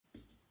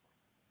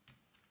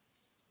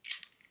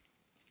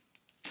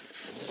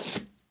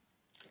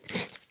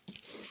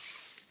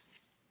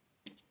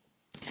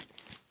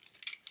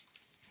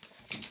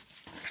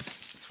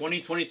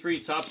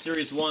2023 Top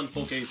Series 1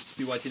 full case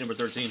PYT number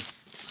 13.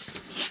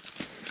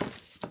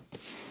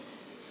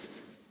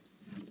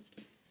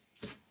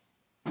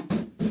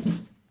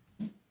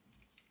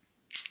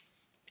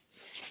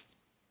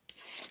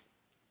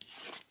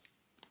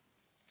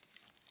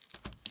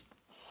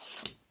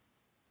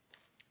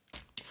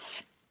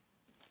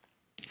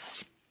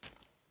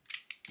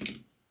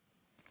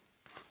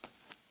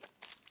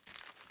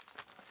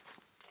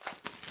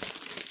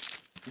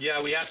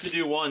 Yeah, we have to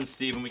do one,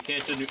 Steven. We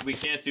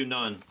can't do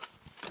none.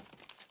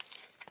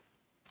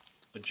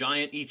 A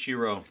giant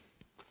Ichiro.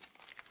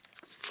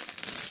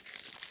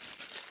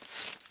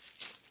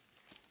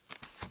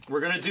 We're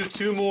gonna do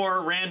 2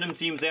 more random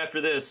teams after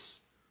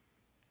this.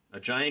 A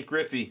giant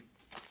Griffey.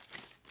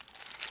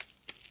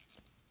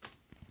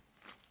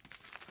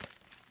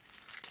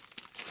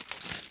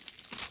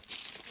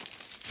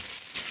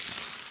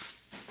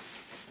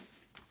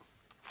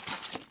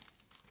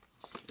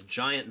 A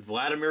giant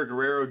Vladimir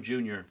Guerrero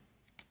Jr.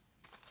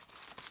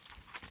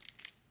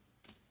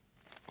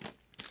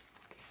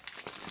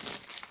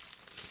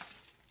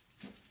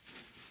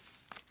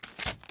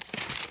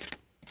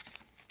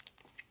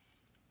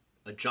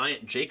 A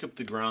giant Jacob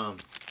deGrom.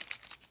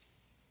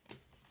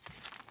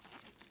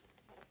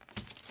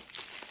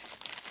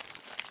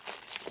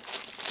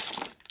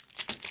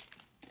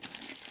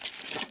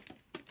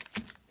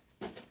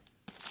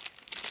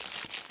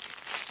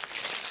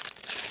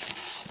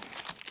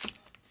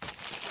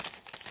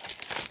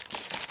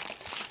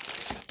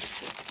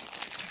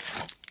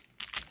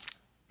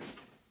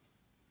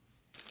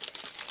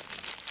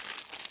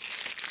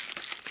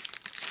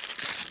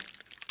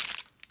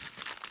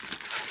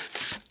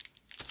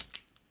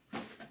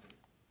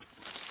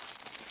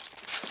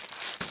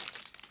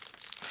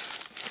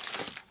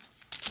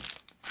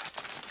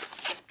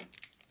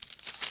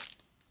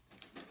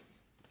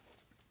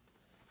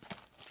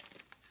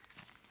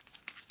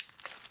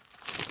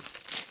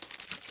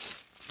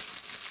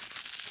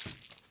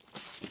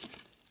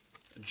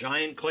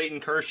 Giant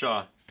Clayton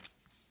Kershaw.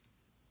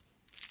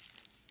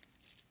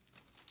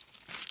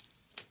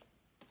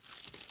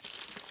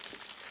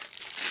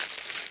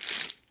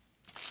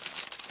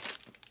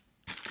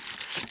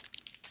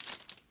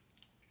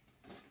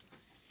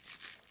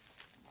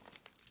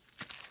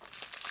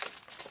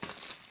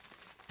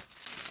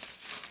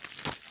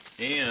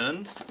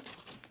 And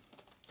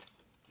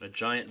a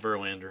giant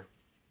Verlander.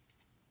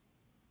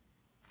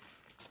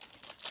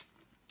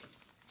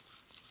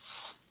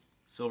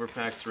 Silver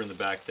packs are in the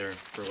back there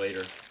for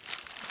later.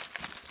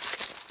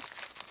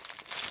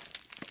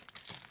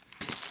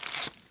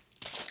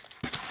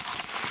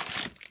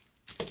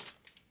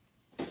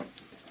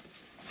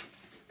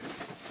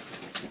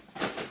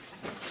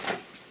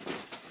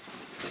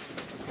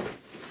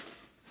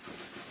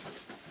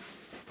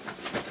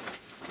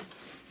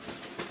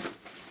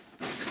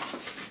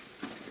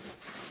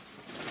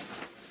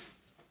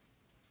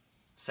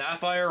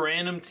 Sapphire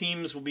random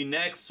teams will be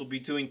next. We'll be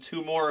doing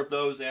 2 more of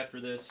those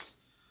after this.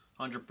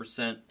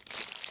 100%.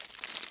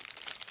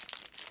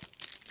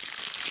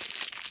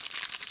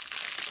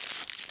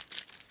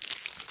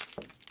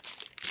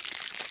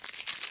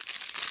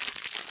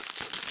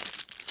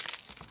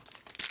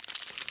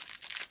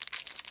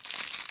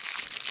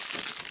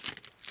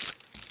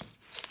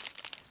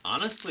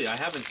 Honestly, I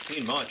haven't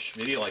seen much.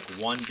 Maybe like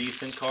 1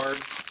 decent card.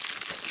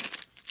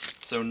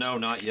 So no,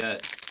 not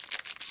yet.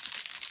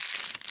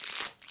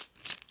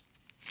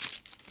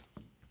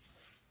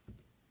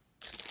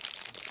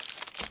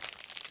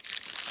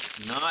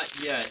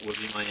 Not yet would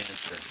be my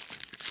answer.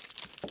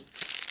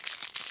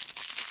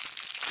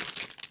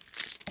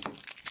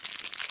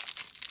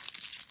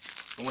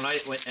 When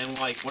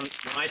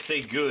I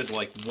say good,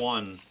 like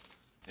 1,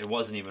 it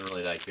wasn't even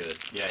really that good.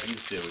 Yeah,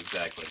 he's due,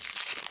 exactly.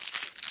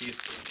 He's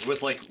due. It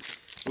was like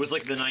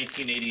the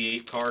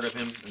 1988 card of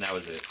him, and that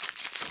was it.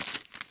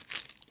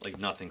 Like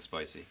nothing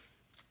spicy.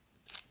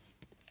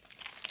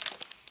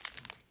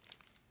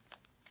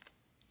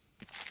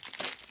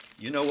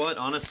 You know what,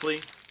 honestly?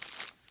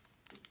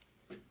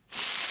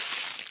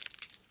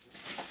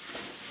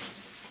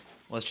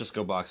 Let's just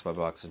go box by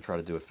box and try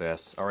to do it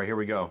fast. All right, here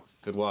we go.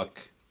 Good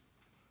luck.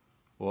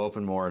 We'll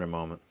open more in a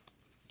moment.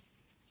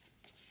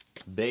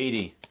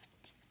 Beatty.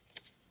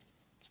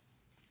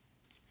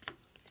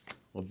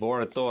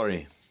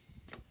 Laboratory.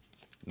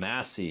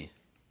 Massey.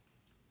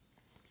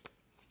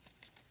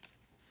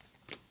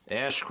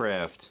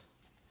 Ashcraft.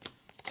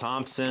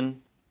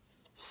 Thompson.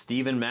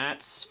 Steven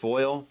Matz.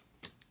 Foil.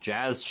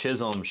 Jazz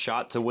Chisholm.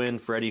 Shot to win.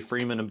 Freddie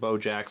Freeman and Bo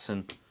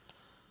Jackson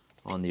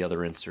on the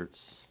other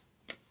inserts.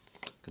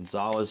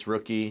 Gonzalez,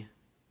 rookie.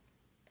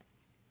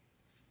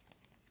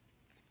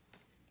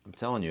 I'm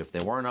telling you, if they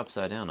weren't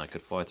upside down, I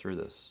could fly through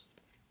this.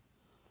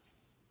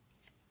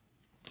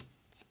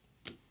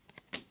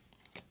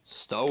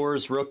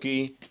 Stowers,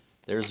 rookie.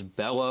 There's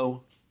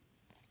Bello.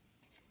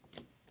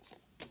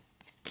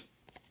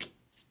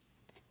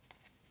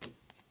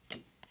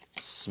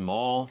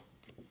 Small.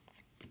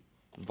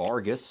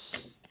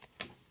 Vargas.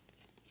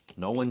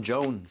 Nolan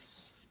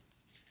Jones.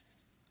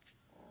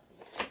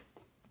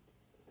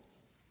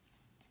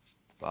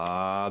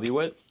 Bobby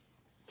Witt.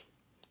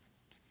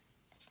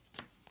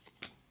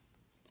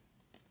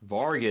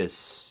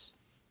 Vargas.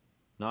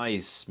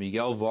 Nice.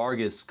 Miguel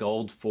Vargas,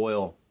 gold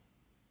foil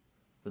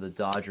for the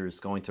Dodgers.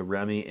 Going to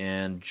Remy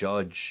and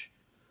Judge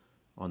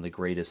on the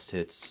greatest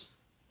hits.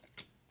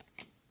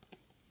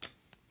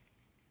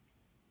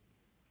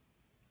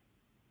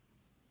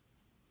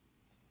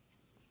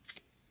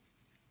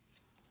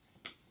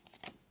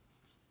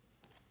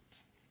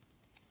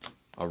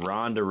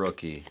 Aranda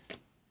rookie.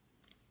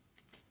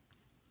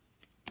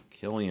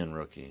 Killian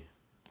rookie.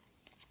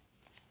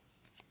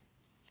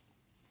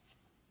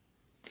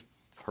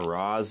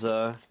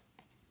 Peraza.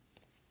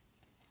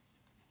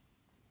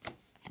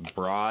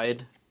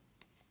 Bride.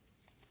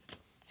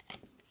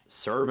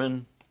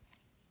 Servin.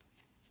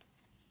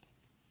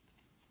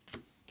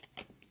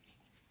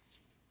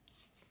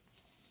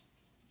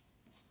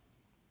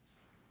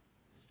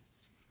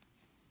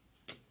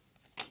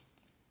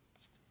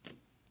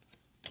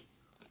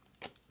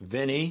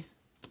 Vinny.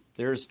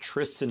 There's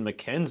Tristan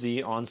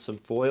McKenzie on some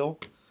foil.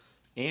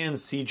 And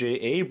C.J.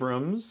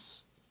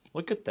 Abrams.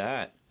 Look at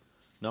that.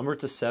 Numbered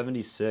to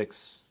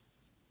 76.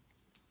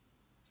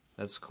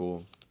 That's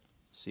cool.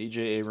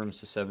 C.J. Abrams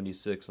to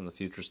 76 on the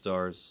Future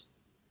Stars.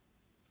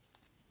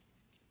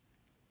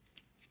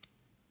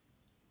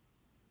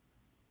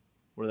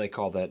 What do they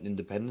call that?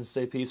 Independence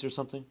Day piece or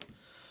something?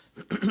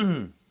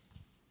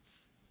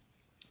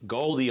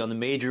 Goldie on the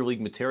Major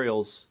League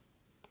Materials.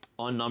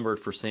 Unnumbered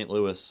for St.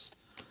 Louis.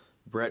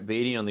 Brett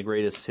Beatty on the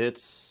greatest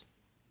hits.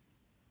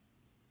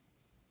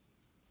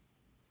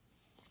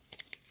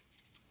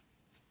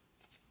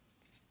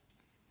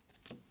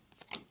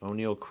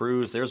 O'Neal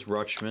Cruz. There's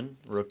Rutschman,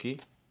 rookie.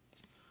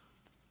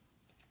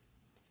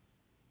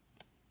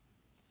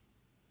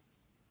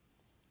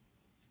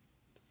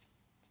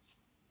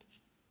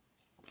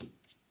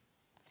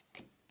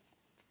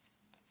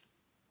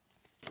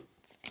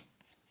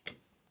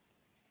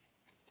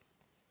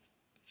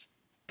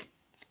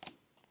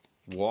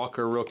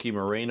 Walker rookie,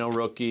 Moreno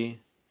rookie,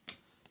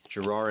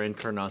 Gerard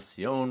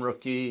Encarnacion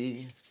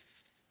rookie.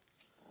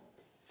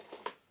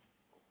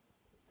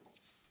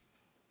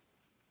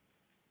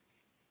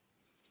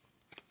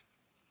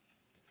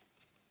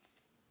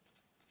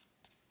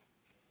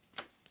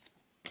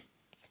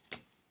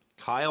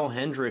 Kyle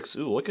Hendricks.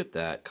 Ooh, look at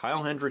that.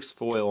 Kyle Hendricks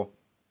foil.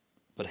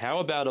 But how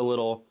about a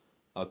little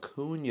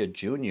Acuna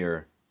Jr.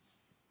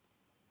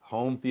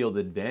 home field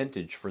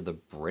advantage for the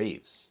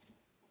Braves?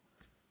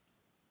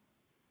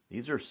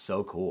 These are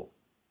so cool.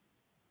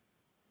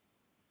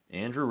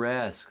 Andrew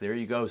Rask, there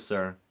you go,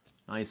 sir.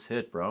 Nice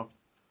hit, bro.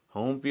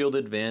 Home field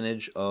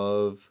advantage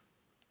of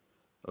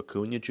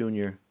Acuna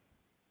Jr.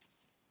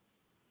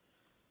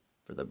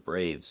 for the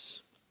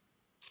Braves.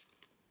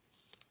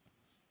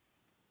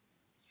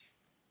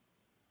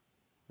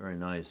 Very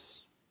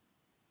nice.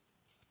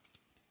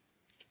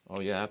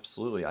 Oh, yeah,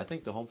 absolutely. I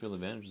think the home field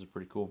advantages are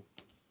pretty cool.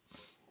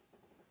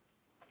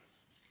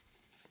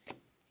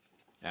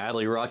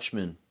 Adley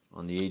Rutschman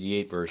on the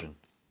 88 version.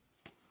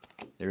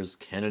 There's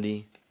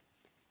Kennedy.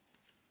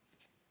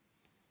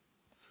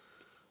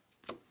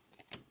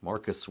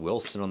 Marcus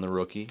Wilson on the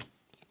rookie.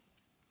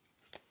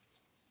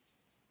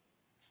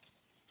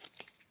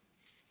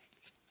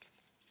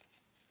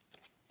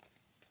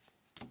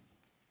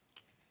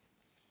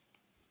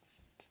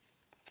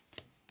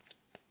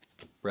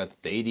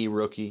 Brett Beatty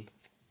rookie.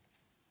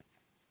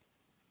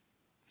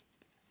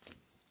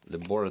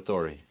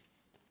 Laboratory.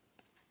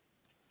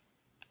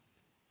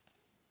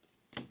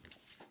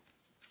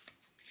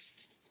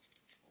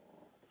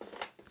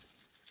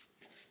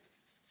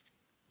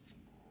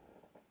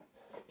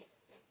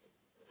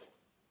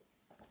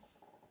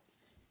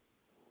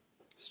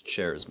 This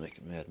chair is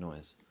making mad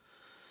noise.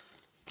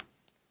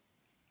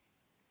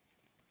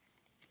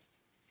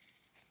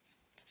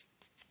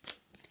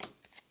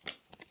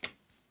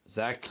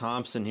 Zach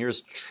Thompson.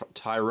 Here's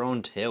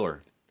Tyrone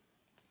Taylor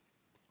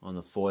on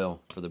the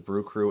foil for the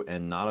Brew Crew,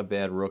 and not a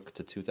bad rook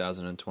to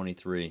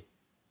 2023.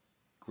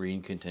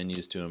 Green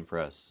continues to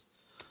impress.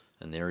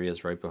 And there he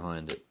is right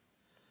behind it.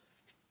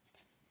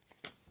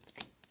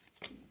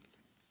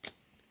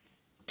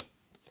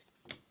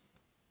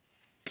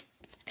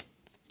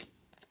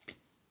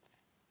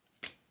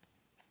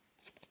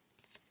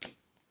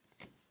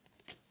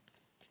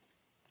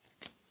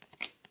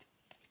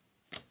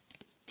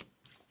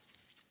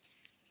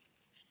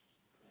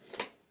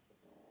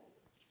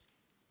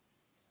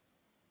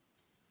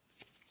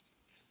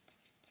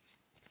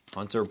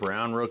 Hunter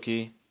Brown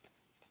rookie.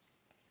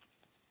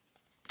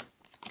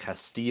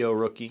 Castillo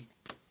rookie.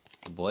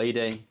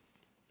 Blade.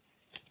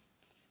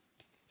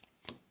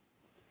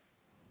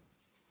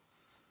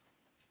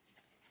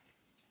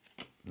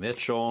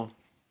 Mitchell.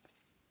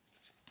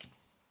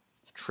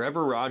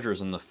 Trevor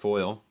Rogers on the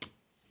foil.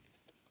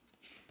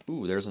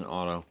 Ooh, there's an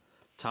auto.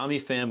 Tommy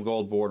Pham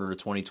gold border to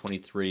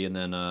 2023, and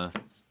then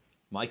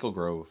Michael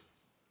Grove.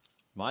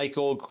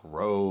 Michael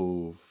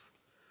Grove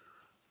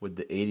with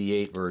the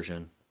 88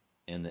 version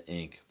and the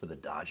ink for the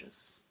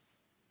Dodgers.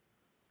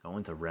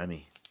 Going to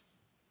Remy.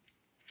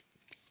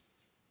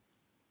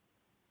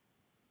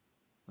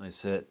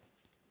 Nice hit.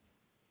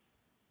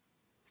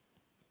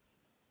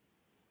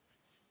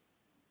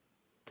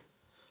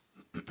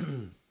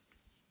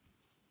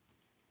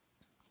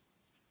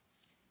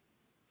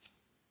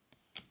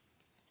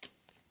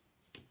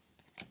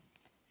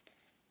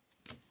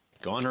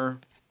 Gunner,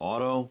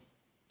 auto,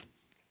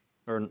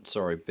 or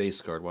sorry,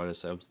 base card. Why did I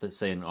say? I'm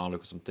saying auto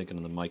because I'm thinking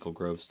of the Michael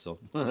Grove still.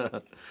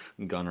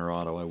 Gunner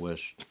auto. I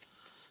wish.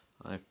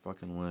 I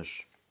fucking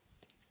wish.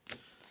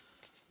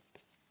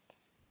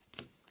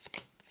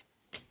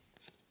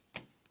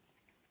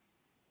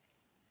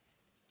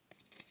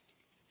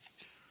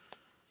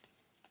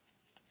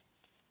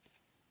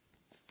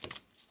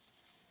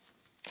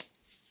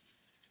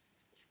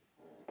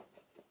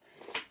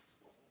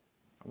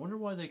 I wonder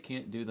why they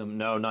can't do them.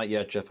 No, not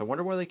yet, Jeff. I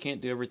wonder why they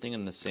can't do everything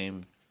in the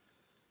same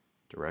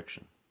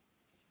direction.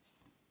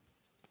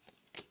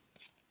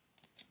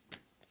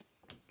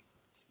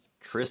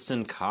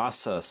 Tristan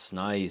Casas,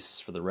 nice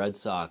for the Red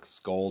Sox,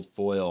 gold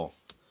foil.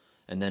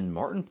 And then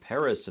Martin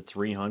Perez to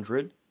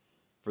 300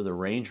 for the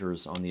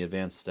Rangers on the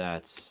advanced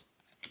stats.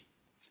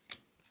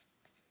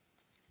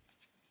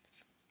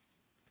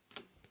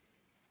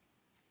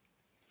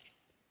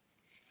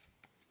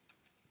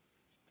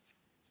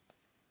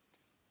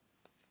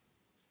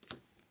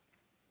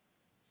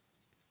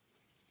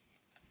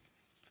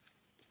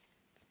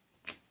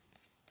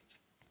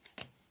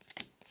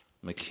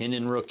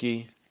 McKinnon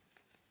rookie.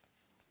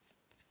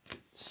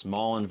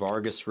 Small and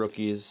Vargas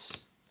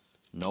rookies.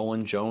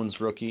 Nolan Jones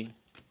rookie.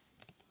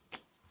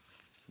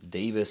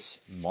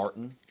 Davis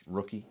Martin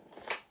rookie.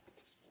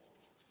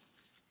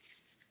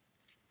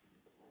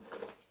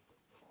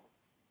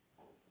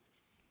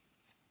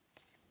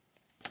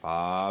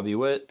 Bobby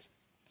Witt.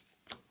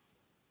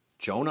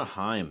 Jonah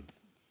Heim.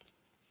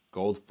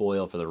 Gold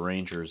foil for the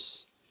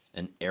Rangers.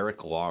 And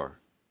Eric Lauer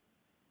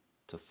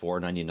to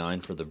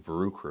 $4.99 for the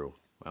Brew Crew.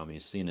 Wow, I mean,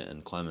 you've seen it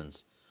in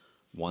Clemens.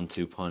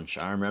 1-2 punch.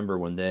 I remember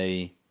when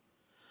they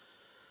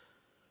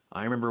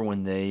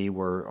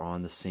were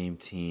on the same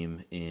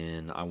team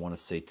in, I want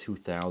to say,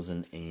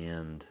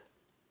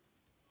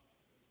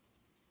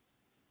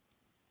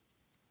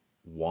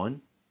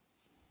 2001.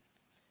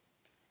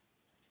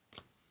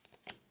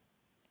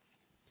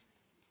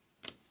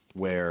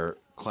 Where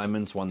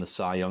Clemens won the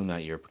Cy Young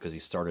that year because he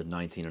started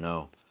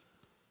 19-0.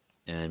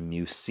 And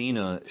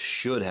Mussina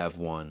should have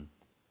won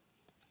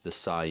the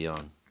Cy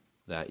Young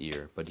that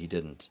year, but he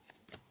didn't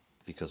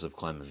because of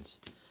Clemens.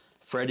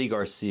 Freddie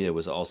Garcia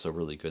was also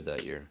really good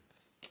that year.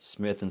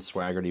 Smith and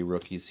Swaggerty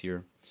rookies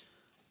here.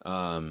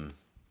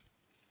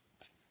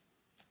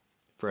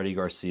 Freddie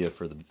Garcia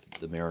for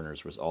the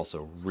Mariners was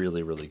also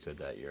really, really good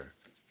that year.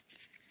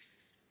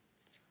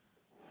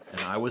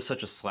 And I was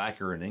such a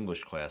slacker in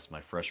English class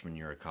my freshman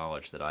year of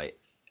college that I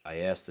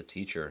asked the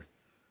teacher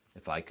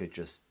if I could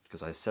just,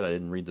 because I said I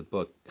didn't read the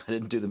book, I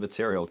didn't do the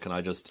material, can I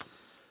just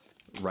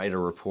write a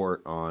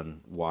report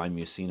on why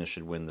Mussina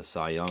should win the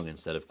Cy Young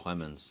instead of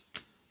Clemens?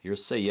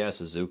 Here's Seiya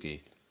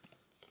Suzuki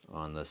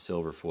on the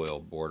silver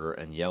foil border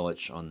and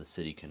Yelich on the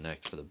City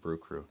Connect for the Brew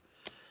Crew.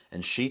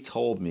 And she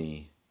told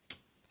me,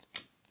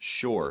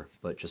 sure,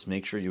 but just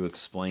make sure you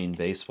explain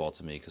baseball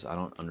to me because I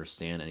don't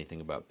understand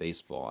anything about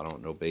baseball. I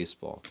don't know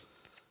baseball.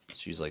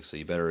 She's like, so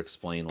you better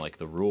explain like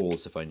the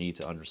rules if I need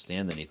to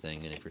understand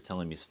anything. And if you're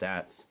telling me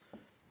stats,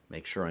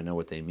 make sure I know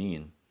what they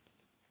mean.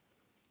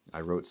 I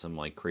wrote some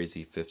like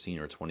crazy 15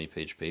 or 20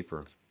 page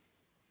paper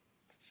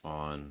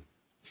on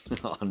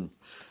on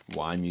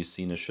why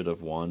Mussina should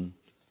have won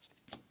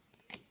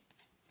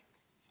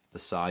the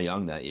Cy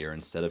Young that year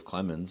instead of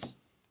Clemens.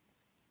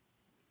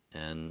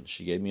 And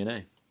she gave me an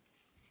A.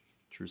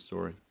 True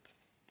story.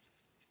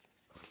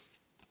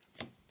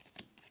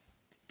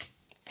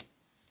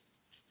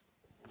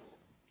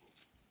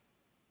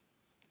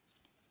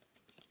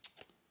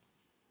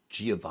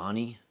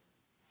 Giovanni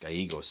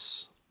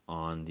Gallegos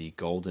on the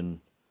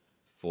golden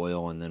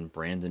foil, and then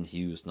Brandon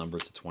Hughes, number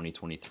to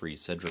 2023.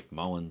 Cedric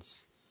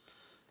Mullins,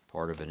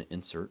 part of an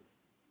insert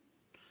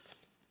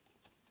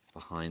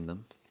behind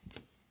them.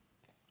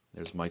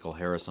 There's Michael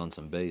Harris on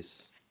some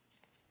base.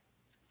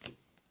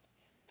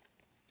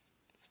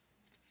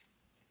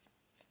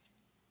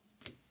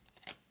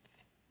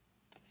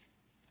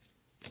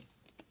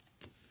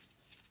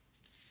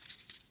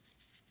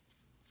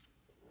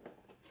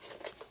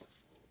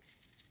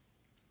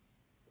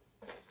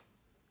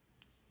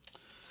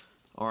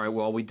 All right,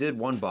 well, we did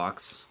one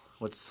box.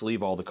 Let's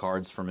sleeve all the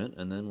cards from it,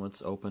 and then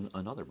let's open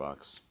another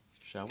box,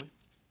 shall we?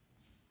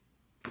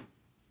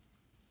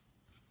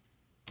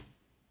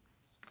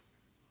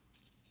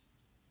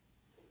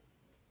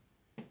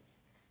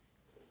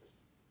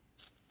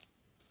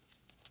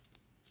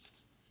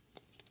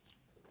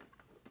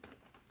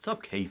 What's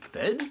up,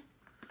 K-Fed?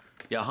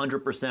 Yeah,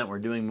 100%. We're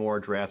doing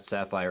more Draft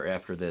Sapphire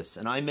after this,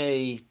 and I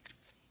may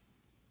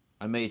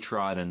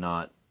try to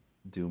not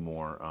do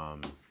more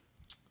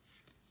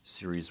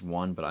Series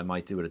 1, but I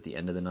might do it at the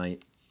end of the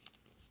night,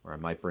 or I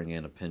might bring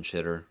in a pinch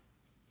hitter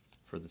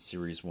for the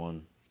Series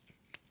 1.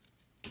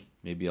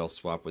 Maybe I'll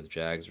swap with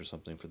Jags or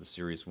something for the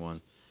Series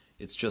 1.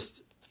 It's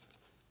just,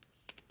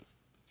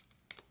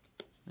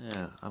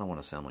 yeah, I don't want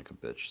to sound like a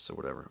bitch, so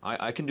whatever.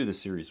 I can do the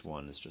Series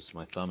 1. It's just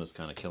my thumb is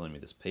kind of killing me.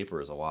 This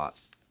paper is a lot.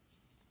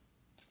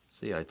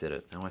 See, I did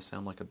it. Now I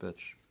sound like a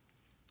bitch.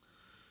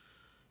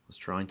 I was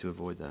trying to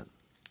avoid that.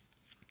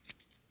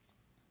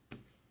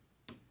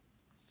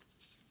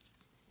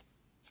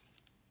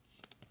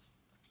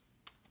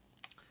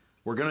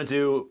 We're going to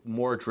do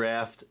more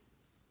draft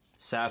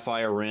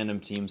Sapphire random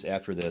teams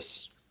after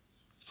this.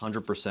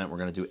 100%. We're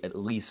going to do at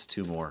least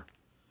 2 more.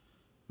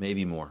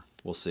 Maybe more.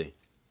 We'll see.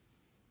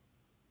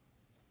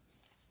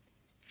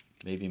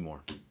 Maybe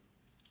more.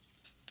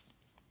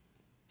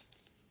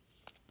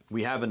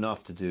 We have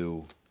enough to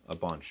do a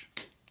bunch.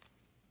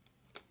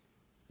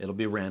 It'll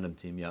be a random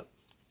team, yep.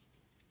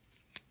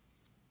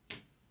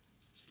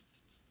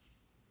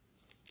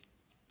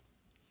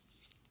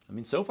 I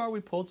mean, so far we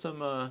pulled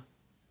some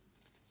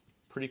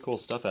pretty cool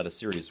stuff out of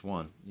Series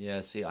 1. Yeah,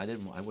 see, I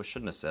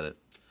shouldn't have said it.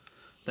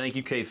 Thank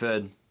you,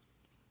 K-Fed.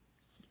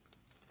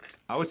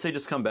 I would say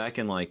just come back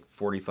in like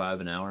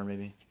 45 an hour,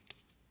 maybe.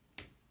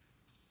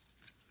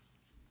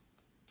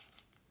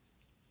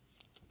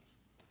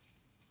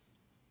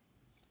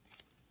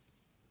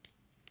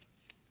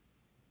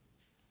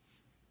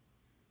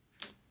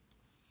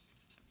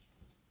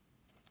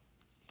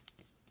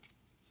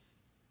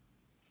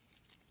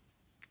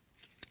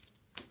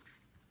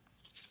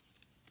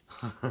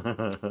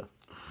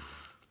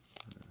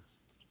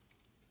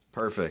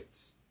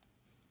 Perfect.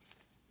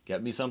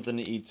 Get me something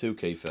to eat too,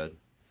 K-Fed.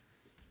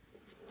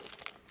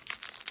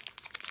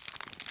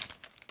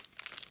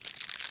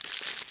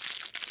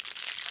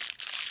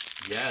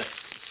 Yes,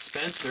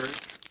 Spencer.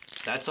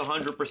 That's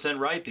 100%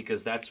 right,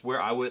 because that's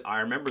where I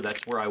remember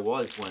that's where I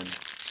was when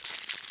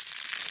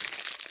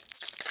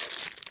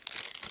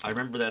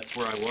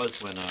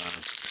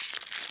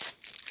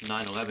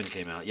 9/11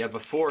 came out. Yeah,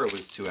 before it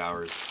was 2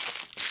 hours.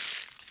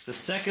 The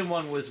second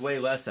one was way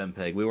less,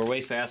 MPEG. We were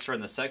way faster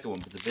on the second one,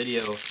 but the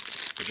video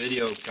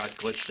got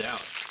glitched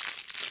out.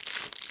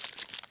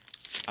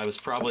 I was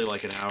probably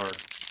like an hour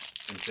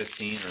and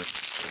 15 or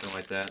something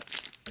like that.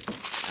 An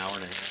hour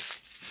and a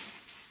half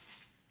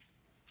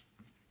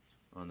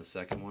on the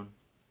second one.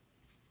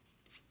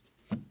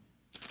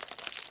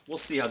 We'll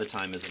see how the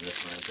time is in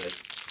this one, MPEG.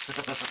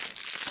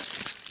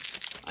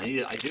 I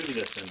do need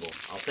a thimble.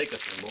 I'll take a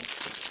thimble.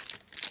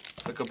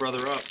 Hook a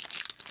brother up.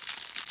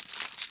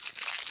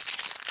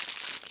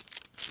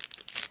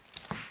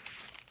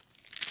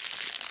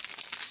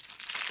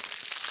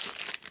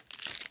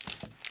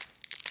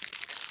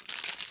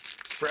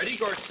 Freddie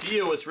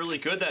Garcia was really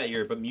good that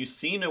year, but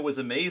Mussina was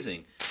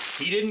amazing.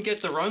 He didn't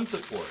get the run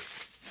support.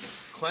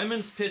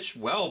 Clemens pitched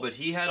well, but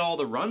he had all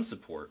the run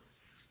support.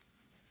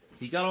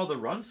 He got all the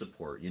run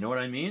support, you know what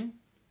I mean?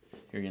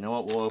 Here, you know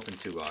what? We'll open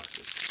 2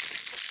 boxes.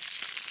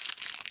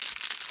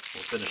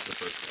 We'll finish the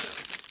first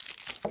half.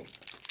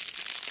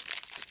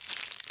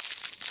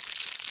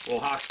 Well,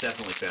 Hawk's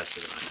definitely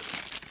faster than I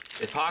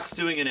am. If Hawk's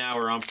doing an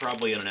hour, I'm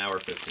probably at an hour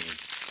 15.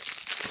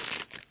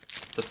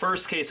 The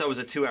first case I was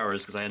at 2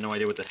 hours because I had no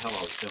idea what the hell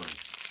I was doing.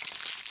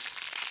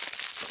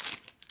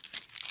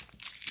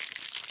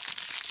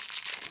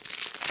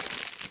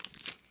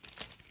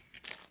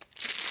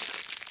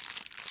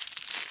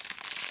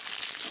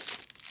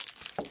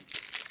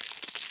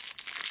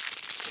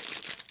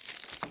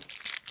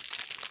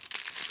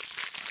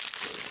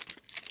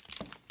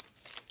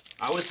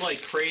 I was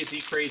like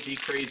crazy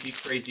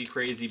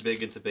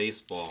big into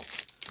baseball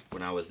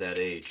when I was that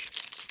age.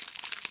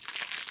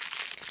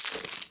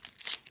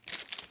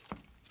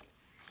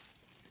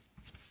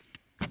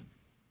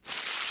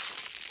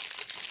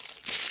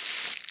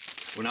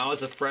 When I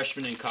was a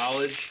freshman in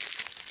college,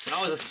 when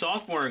I was a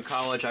sophomore in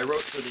college, I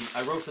wrote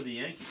for the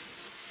Yankees.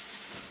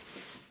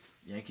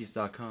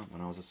 Yankees.com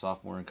when I was a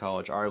sophomore in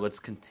college. All right, let's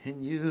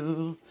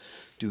continue.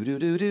 Do.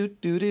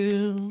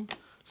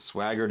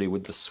 Swaggerty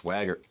with the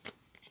swagger.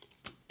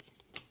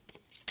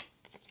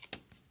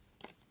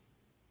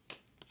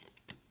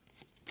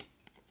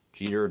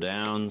 Jeter,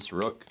 Downs,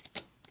 Rook,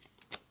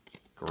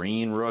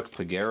 Green Rook,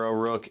 Peguero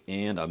Rook,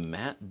 and a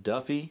Matt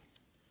Duffy.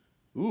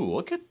 Ooh,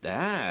 look at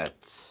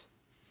that.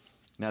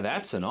 Now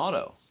that's an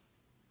auto.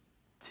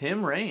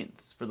 Tim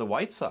Raines for the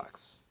White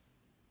Sox.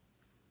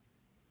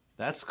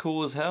 That's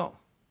cool as hell.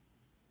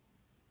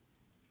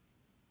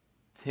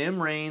 Tim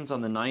Raines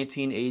on the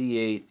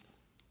 1988.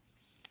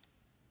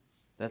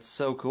 That's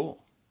so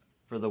cool.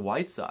 For the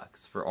White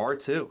Sox, for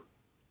R2.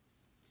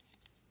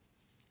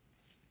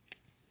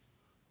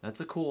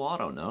 That's a cool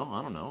auto, no?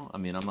 I don't know. I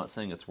mean, I'm not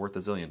saying it's worth $1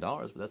 zillion,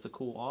 but that's a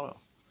cool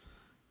auto.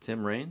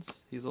 Tim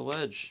Raines, he's a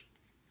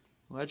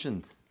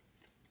legend.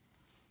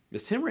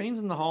 Is Tim Raines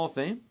in the Hall of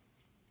Fame?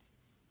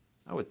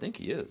 I would think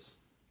he is.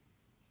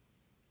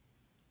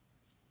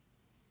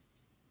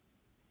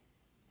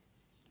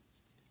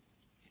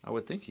 I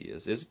would think he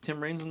is. Is Tim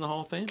Raines in the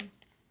Hall of Fame?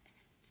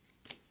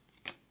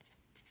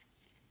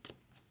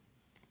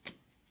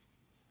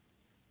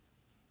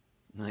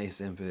 Nice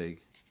and big.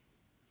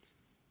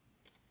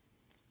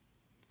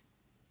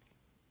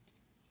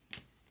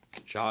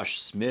 Josh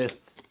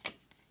Smith.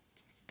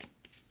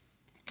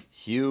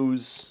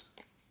 Hughes.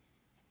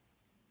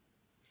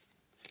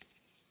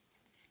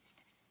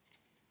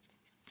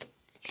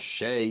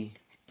 Shea.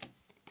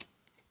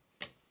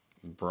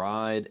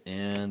 McBride,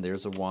 and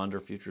there's a Wander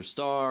Future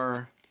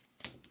Star.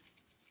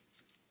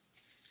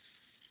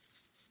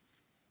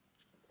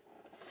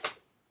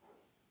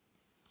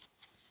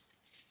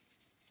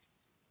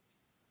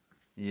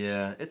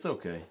 Yeah, it's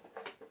okay.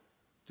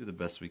 Do the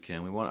best we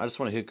can. I just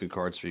want to hit good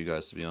cards for you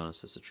guys, to be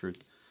honest. That's the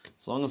truth.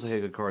 As long as I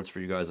hit good cards for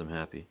you guys, I'm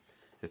happy.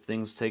 If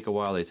things take a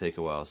while, they take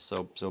a while.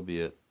 So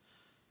be it.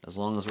 As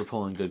long as we're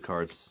pulling good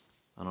cards,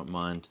 I don't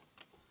mind.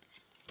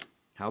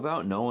 How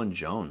about Nolan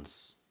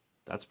Jones?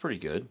 That's pretty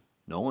good.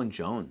 Nolan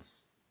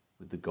Jones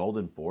with the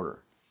golden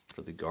border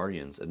for the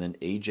Guardians. And then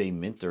AJ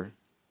Minter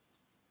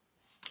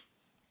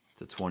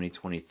to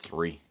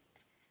 2023.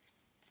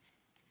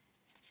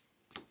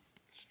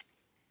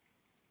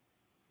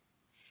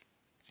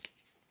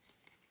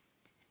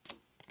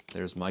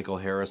 There's Michael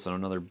Harris on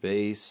another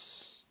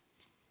base.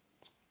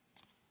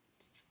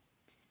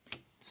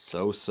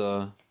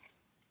 Sosa.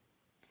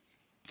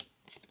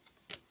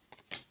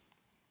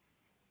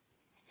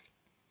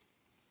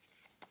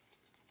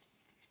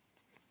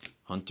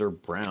 Hunter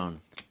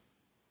Brown.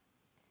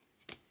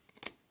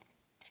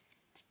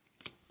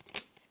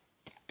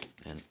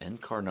 And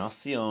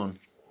Encarnacion.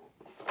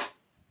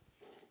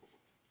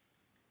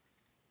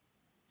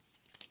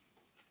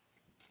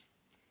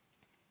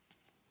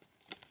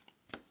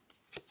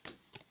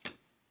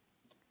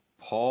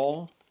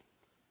 Paul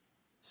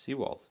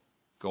Sewald,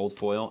 gold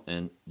foil,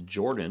 and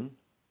Jordan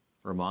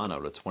Romano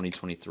to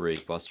 2023.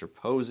 Buster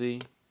Posey.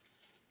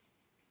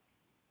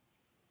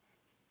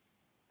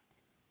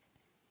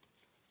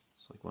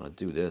 So I want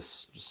to do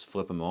this, just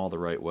flip them all the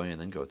right way and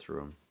then go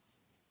through them.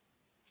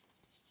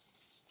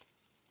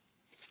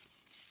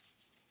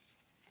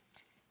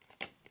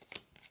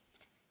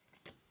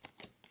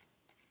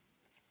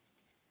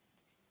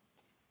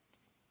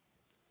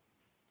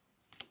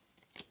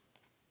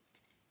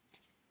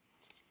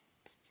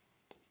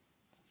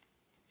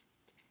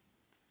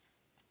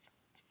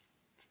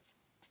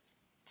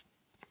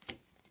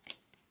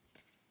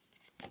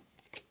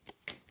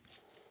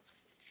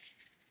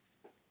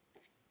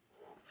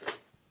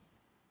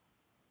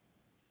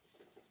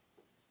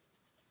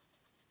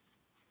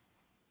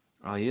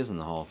 Oh, he is in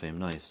the Hall of Fame.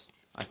 Nice.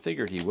 I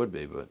figured he would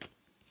be, but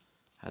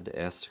had to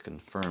ask to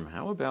confirm.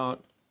 How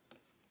about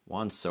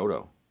Juan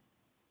Soto?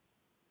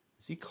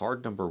 Is he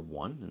card number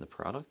 1 in the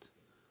product?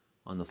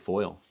 On the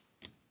foil.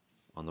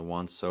 On the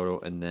Juan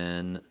Soto. And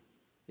then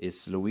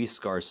it's Luis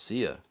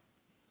Garcia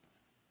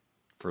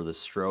for the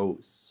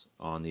Stros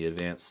on the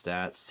advanced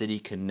stats. City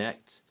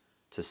Connect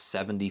to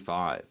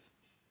 75.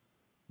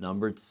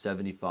 Numbered to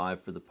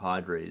 75 for the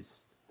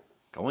Padres.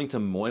 Going to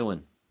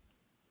Moylan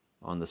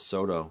on the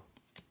Soto.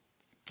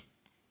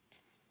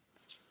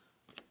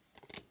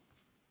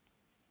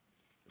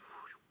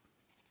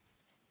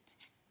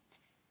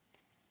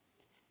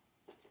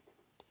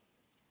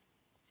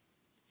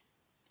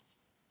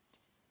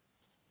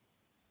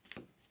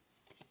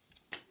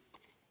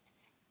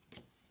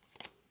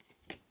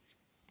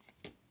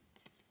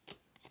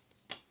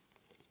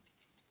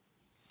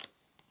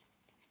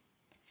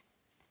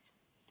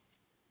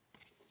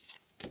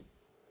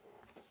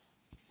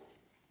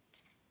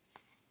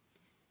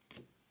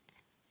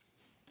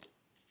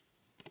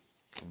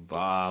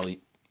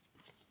 Volley.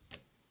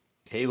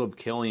 Caleb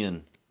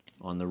Killian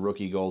on the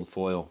rookie gold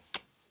foil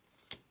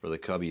for the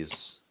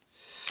Cubbies.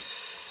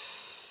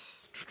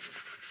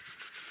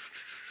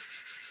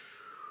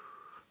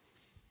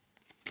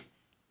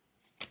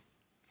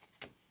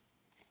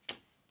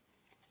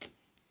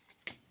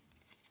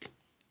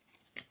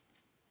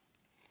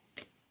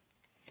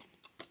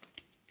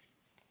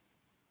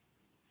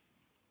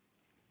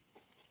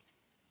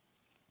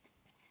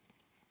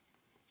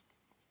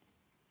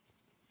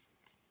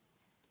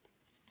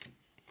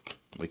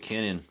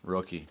 McKinnon,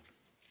 rookie.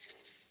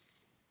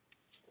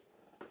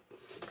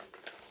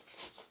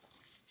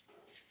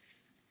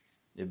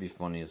 It'd be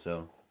funny as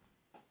hell.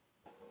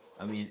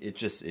 I mean,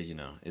 you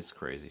know, it's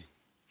crazy.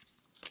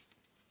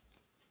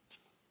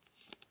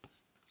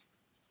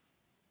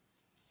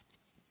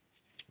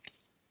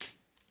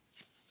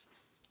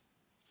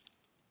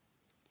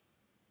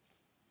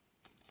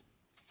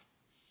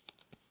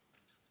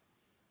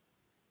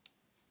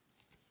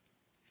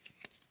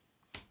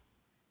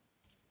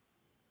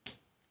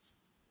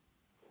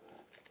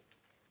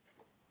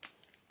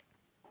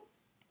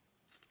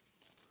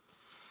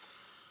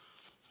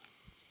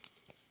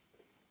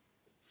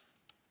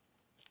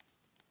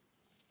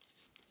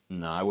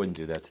 No, I wouldn't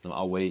do that to them.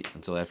 I'll wait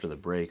until after the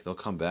break. They'll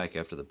come back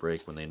after the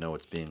break when they know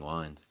it's being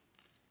lined.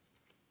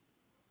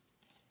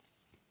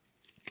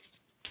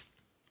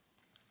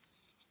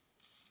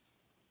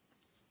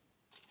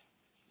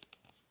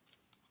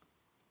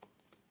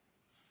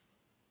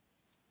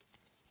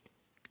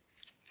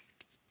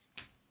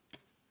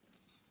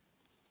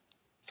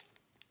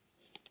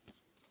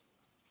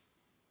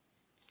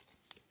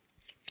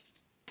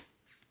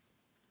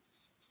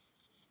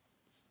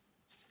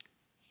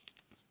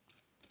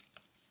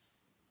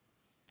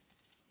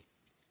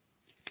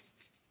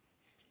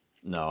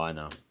 No, I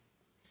know.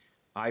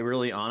 I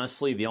really,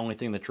 honestly, the only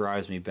thing that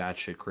drives me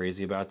batshit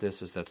crazy about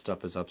this is that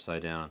stuff is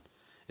upside down.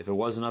 If it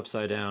wasn't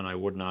upside down, I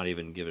would not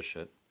even give a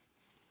shit.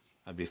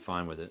 I'd be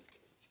fine with it.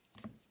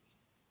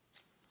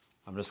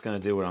 I'm just going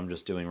to do what I'm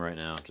just doing right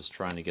now. Just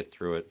trying to get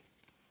through it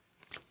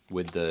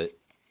with the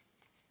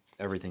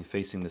everything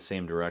facing the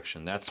same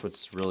direction. That's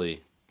what's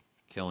really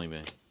killing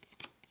me.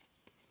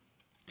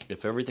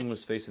 If everything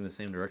was facing the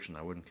same direction,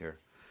 I wouldn't care.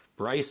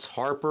 Bryce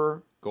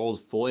Harper,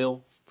 gold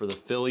foil for the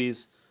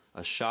Phillies.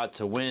 A shot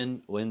to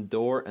win,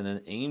 Lindor, and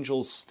then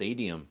Angels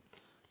Stadium,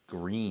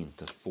 green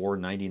to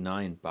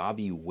 $4.99.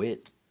 Bobby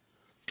Witt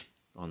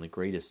on the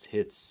Greatest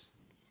Hits.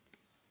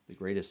 The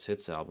Greatest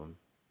Hits album.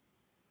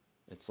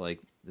 It's like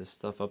this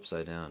stuff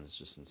upside down is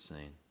just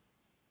insane.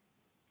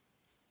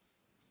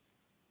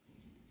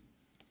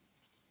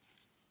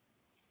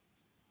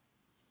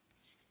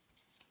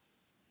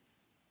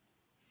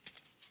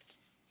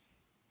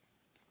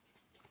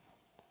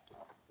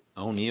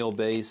 O'Neal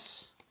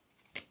base.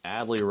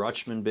 Adley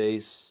Rutschman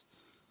base.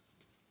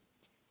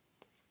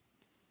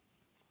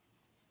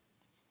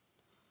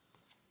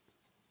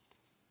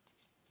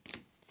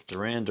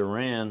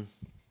 Duran.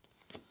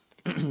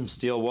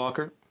 Steel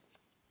Walker.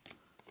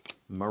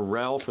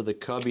 Morel for the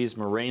Cubbies.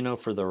 Moreno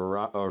for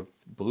the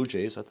Blue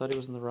Jays. I thought he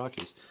was in the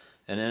Rockies.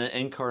 And then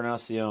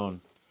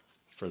Encarnacion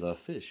for the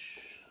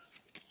Fish.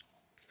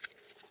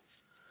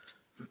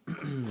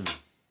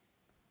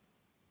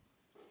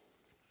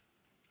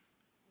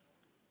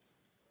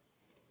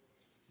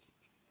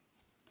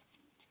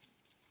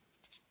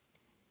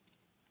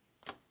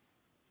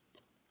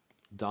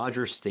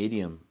 Dodger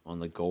Stadium on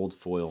the gold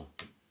foil.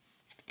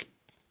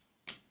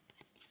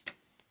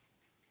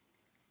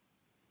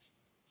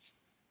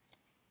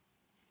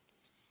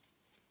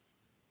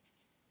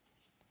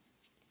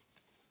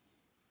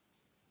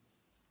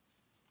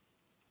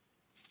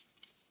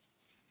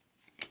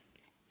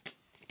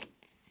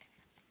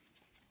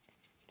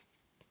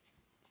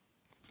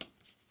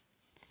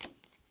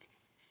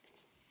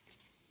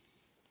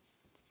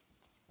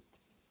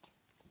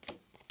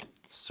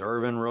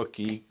 Servin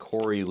rookie,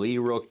 Corey Lee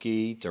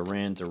rookie,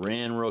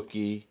 Duran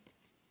rookie.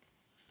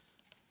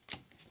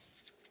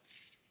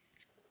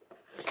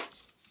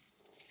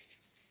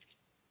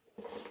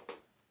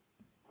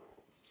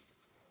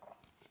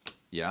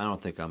 Yeah, I don't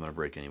think I'm going to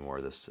break any more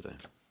of this today.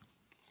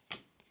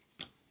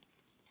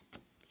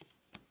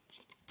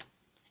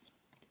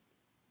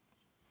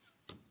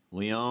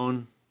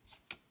 Leon.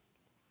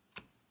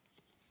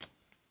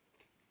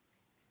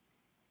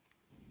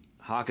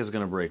 Hawk is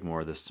going to break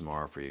more of this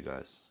tomorrow for you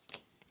guys.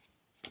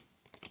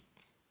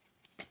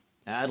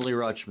 Adley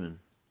Rutschman.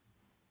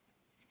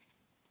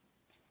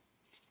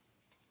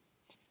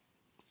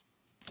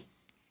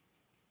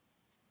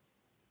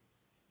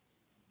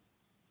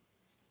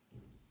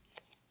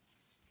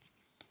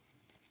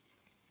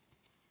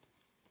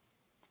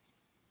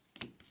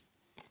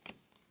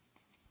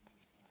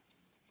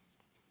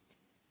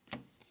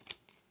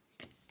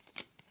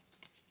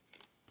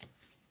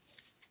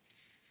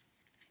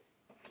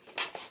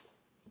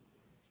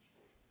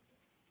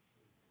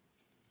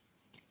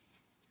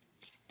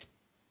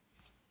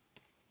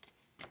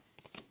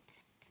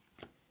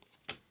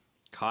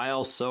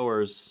 Kyle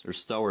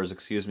Stowers,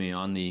 excuse me,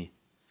 on the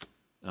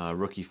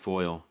rookie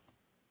foil.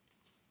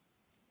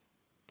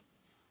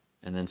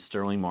 And then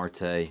Sterling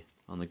Marte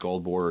on the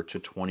gold border to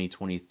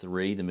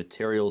 2023. The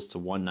materials to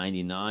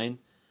 199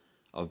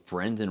 of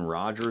Brendan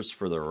Rodgers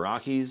for the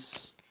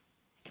Rockies.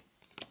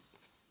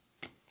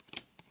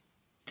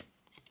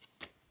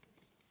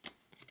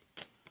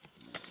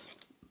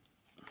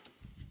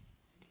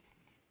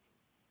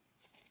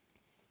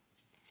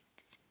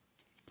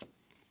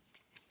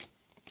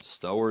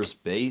 Stowers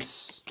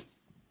base.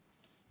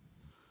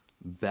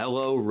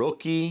 Bello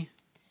rookie.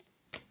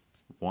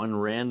 One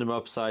random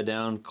upside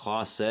down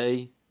Class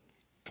A.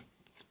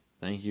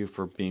 Thank you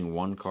for being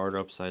one card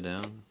upside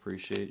down.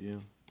 Appreciate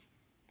you.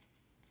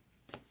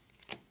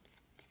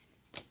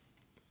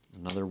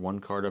 Another one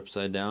card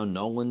upside down.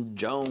 Nolan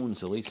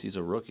Jones. At least he's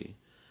a rookie.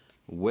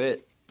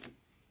 Witt.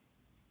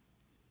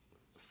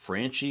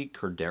 Franchi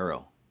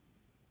Cordero.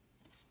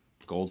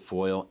 Gold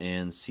foil.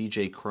 And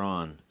CJ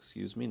Cron.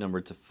 Excuse me.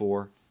 Numbered to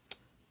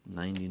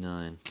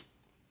 499.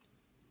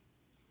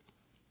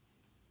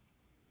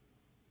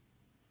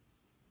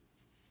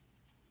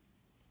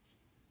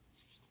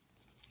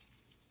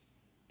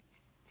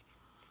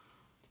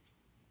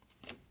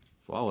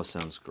 Flawless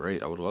sounds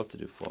great. I would love to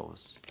do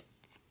Flawless.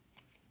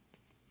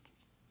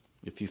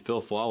 If you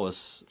fill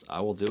Flawless,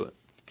 I will do it.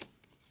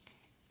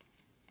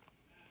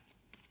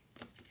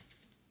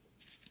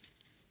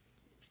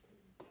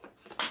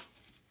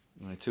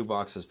 All right, 2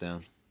 boxes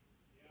down.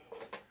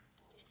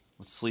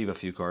 Let's sleeve a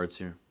few cards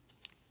here.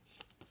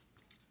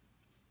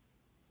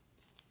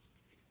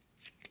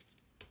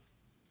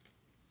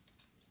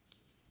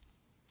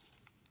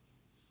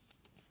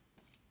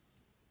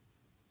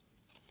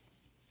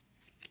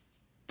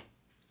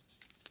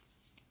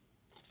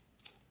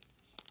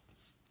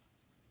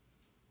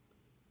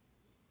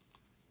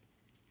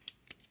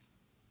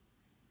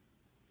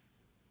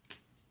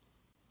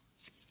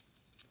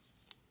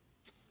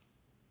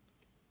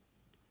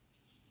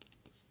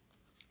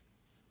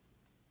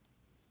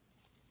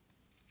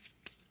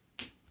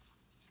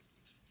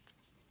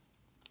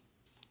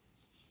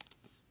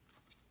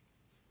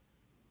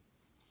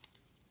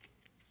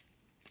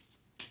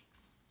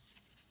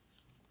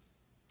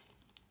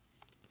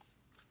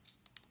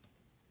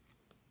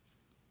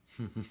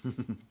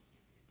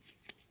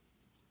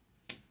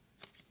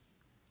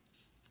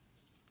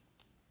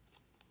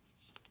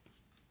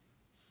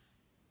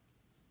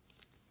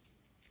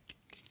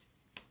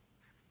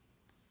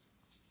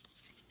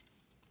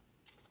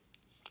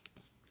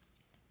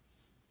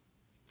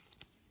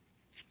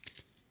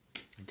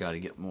 Got to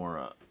get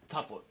more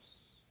top loads.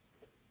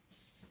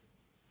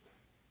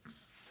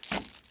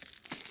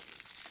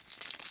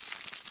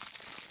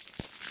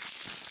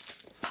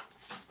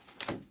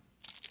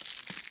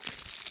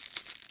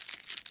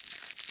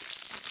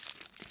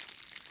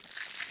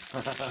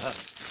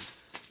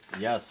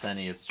 Yes,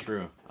 Henny, it's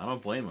true. I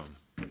don't blame him.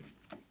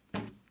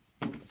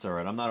 It's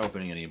alright, I'm not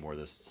opening any more of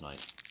this today.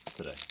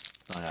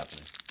 It's not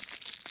happening.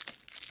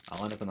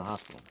 I'll end up in the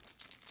hospital.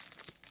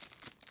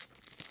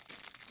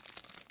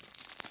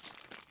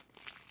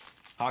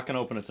 Hawk can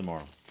open it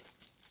tomorrow.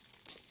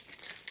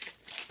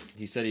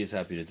 He said he's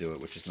happy to do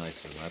it, which is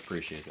nice of him. I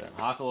appreciate that.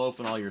 Hawk will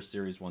open all your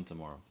Series 1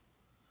 tomorrow.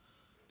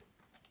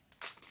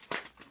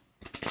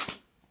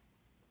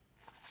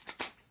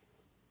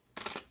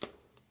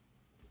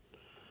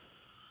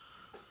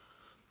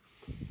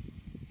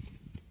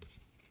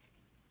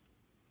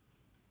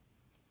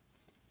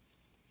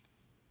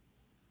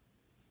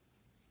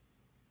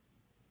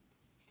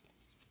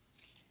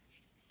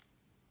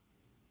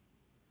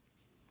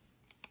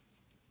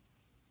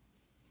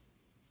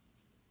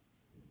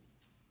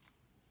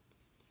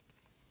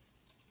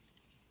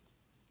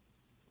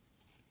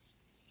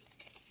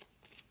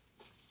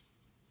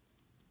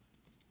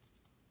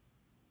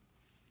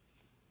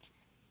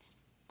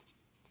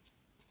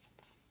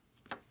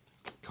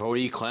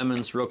 Cody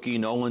Clemens, rookie.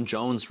 Nolan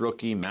Jones,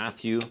 rookie.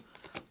 Matthew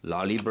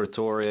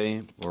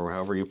Lalibertore, or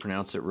however you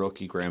pronounce it,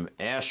 rookie. Graham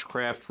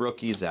Ashcraft,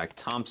 rookie. Zach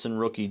Thompson,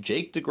 rookie.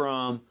 Jake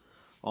DeGrom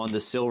on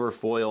the silver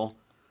foil.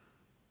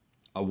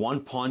 A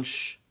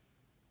 1-2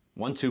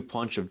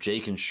 punch of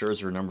Jake and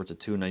Scherzer, numbered to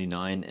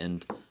 299.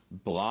 And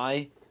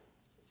Bly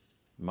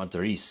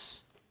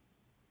Madris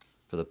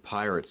for the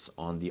Pirates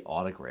on the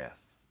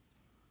autograph.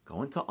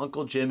 Going to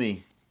Uncle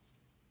Jimmy.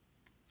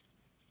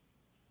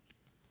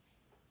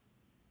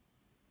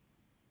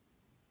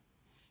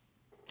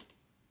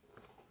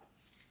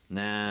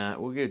 Nah,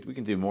 we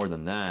can do more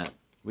than that.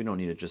 We don't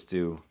need to just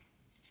do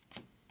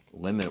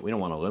limit. We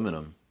don't want to limit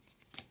them.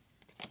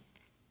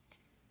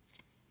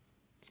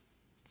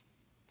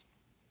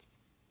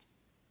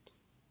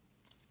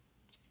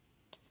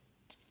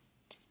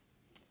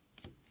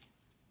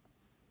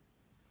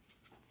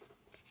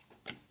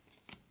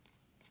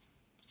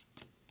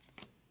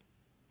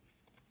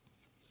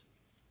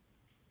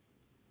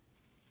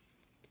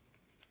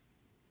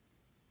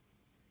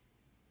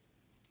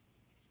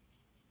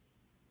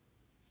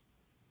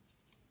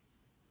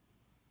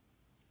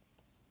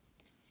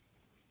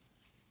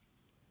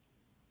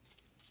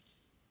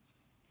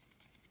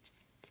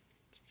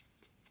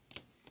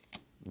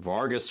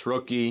 Vargas,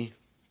 rookie.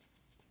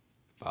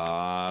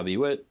 Bobby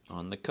Witt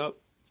on the cup.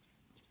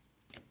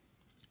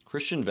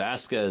 Christian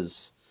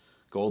Vasquez,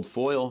 gold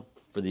foil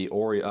for the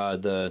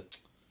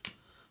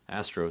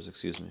Astros,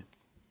 excuse me.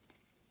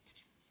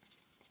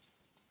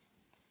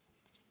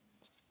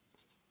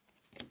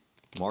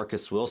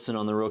 Marcus Wilson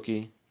on the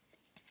rookie.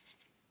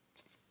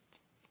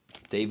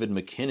 David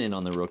McKinnon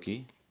on the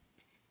rookie.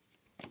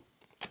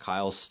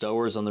 Kyle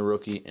Stowers on the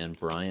rookie, and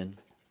Brian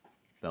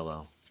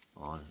Bello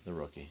on the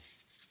rookie.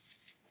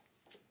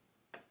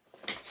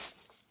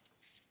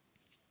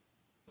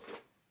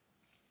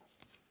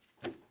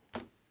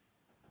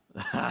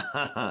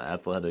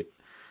 Athletic.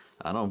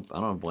 I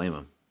don't blame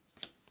him.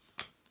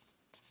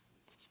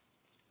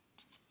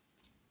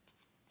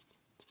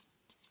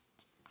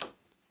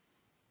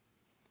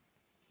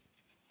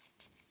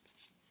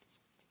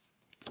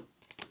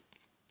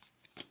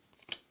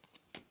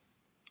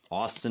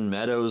 Austin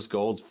Meadows,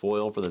 gold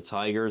foil for the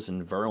Tigers,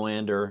 and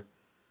Verlander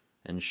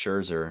and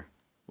Scherzer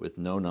with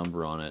no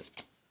number on it.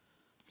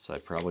 So I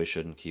probably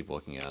shouldn't keep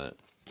looking at it.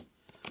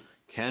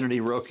 Kennedy,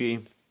 rookie.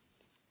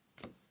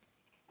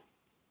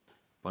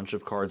 Bunch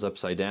of cards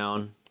upside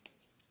down.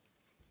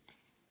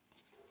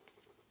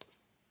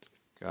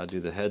 Gotta do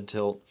the head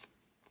tilt.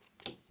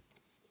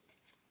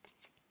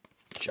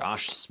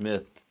 Josh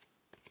Smith.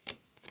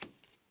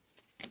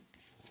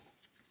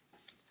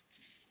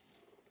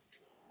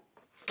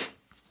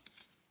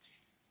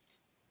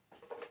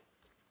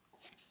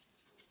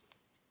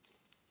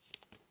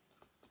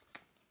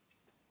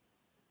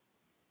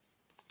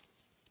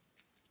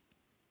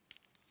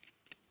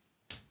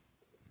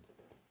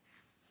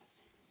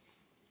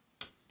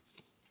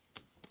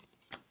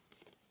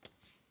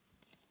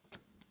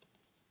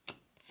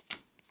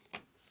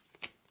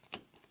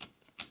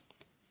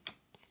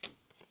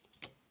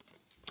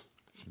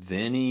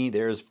 Vinny,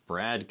 there's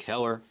Brad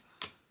Keller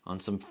on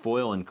some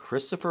foil, and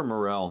Christopher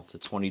Morel to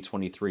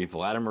 2023.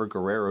 Vladimir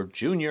Guerrero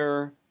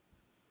Jr.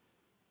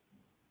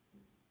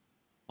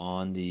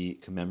 on the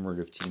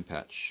commemorative team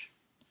patch.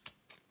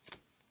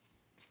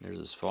 There's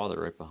his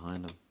father right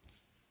behind him.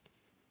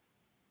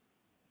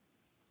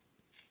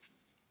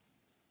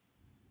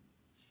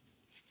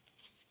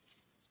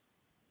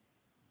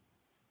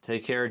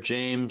 Take care,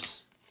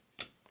 James.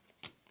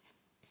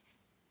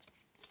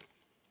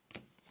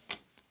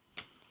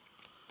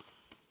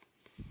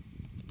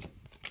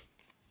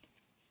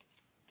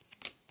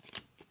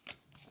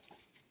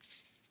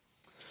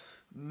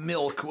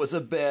 Hulk was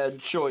a bad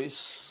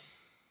choice.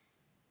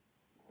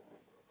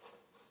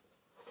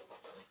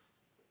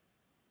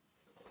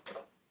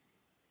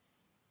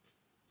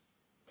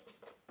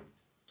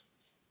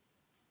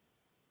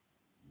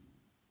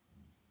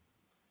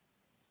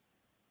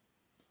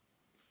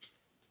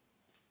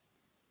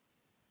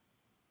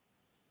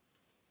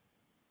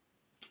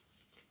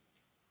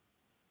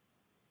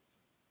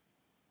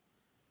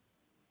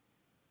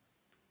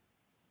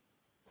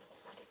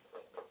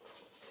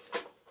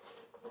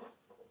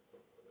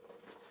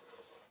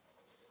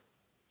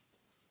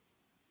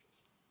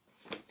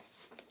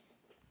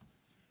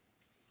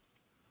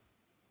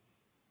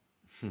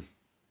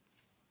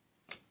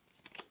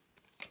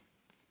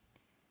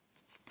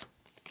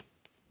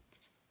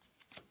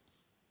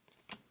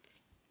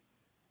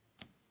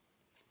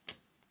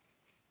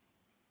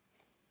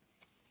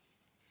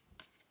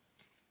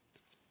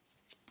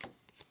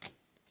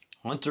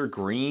 Hunter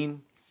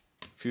Green,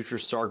 Future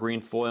Star Green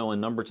foil and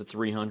number to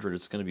 300.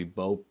 It's going to be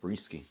Bo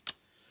Brieske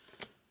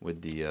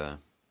with the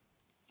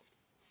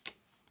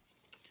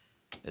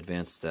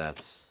advanced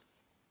stats.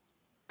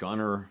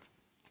 Gunner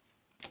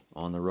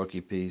on the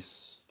rookie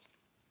piece.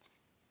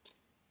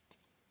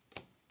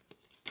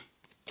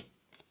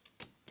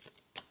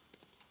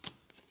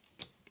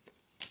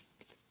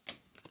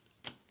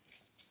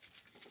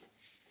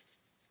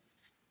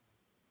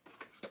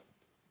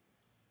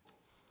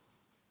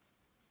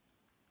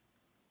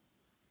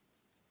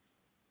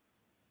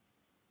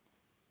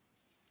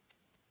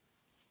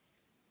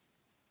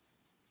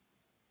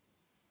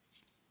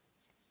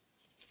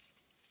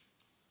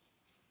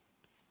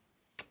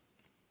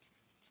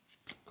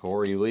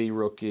 Corey Lee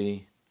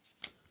rookie,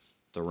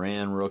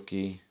 Duran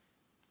rookie,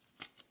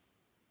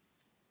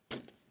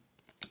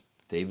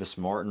 Davis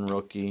Martin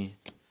rookie,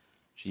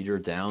 Jeter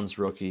Downs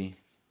rookie,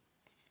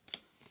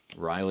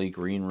 Riley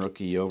Green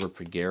rookie, Over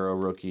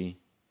Piguero rookie,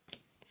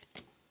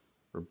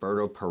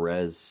 Roberto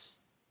Perez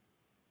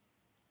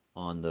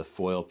on the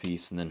foil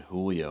piece, and then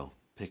Julio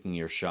picking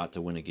your shot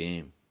to win a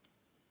game.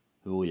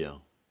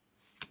 Julio.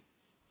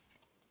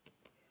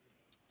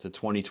 To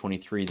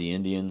 2023, the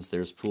Indians.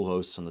 There's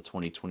Pujols on the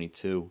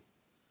 2022.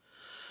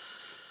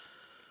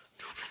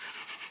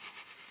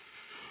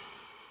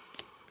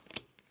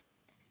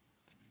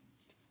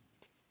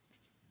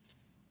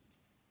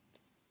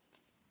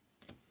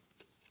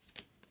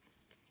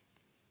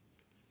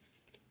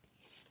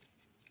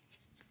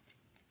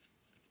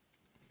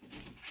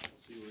 I'll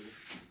see you later.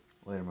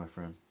 Later, my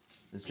friend.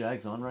 Is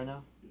Jags on right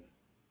now? Yeah.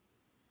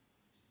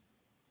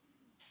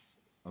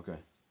 Okay.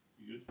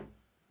 You good?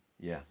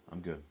 Yeah, I'm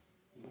good.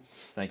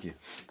 Thank you.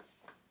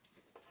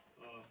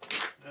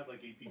 I had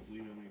like 8 people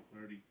email me. I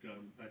already got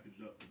them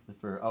packaged up.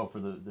 For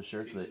the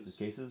shirts, the Cases.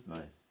 cases?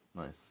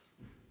 Nice.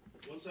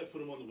 Once I put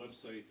them on the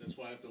website, that's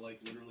why I have to like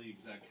literally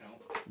exact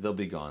count. They'll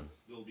be gone.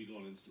 They'll be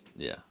gone instantly.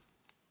 Yeah.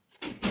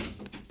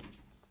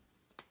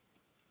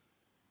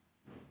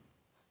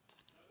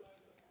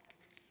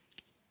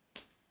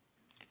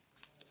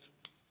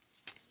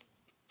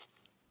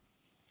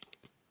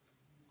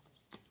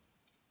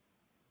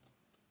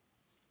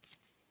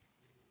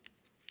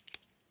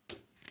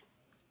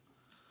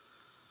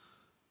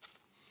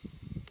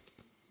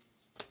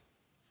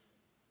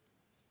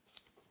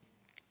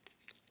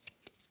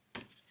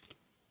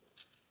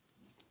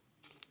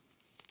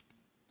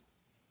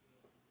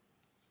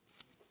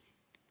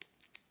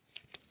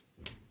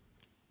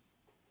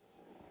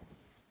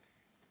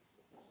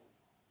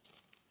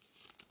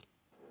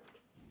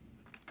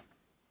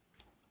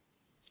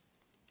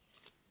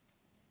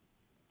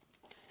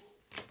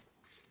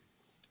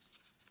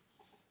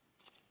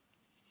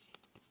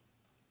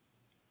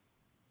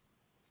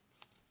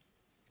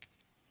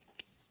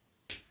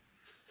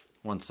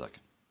 One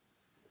second.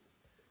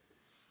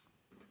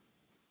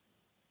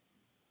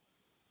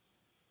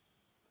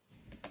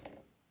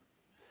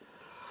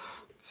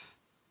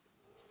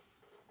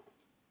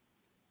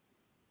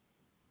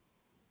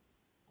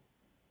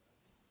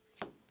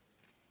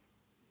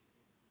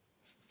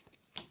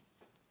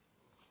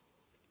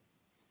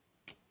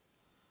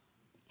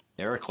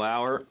 Eric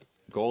Lauer,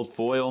 gold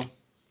foil.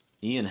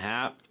 Ian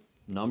Happ,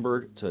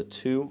 numbered to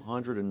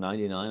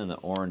 299 in the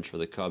orange for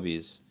the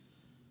Cubbies.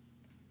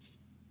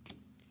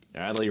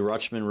 Adley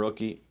Rutschman,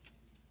 rookie.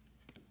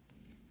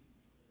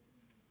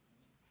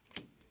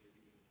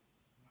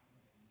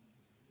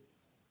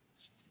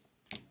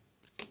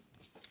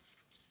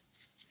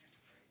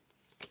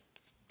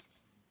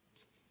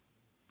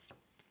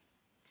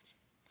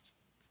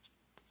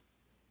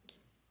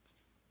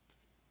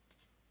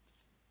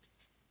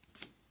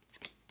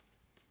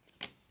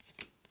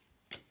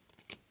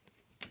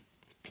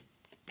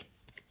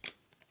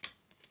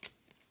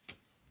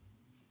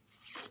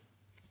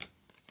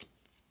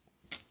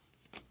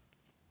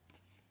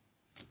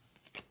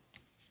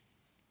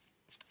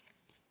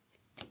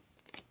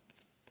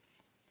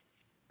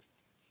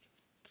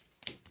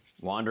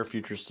 Wander,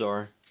 future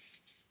star.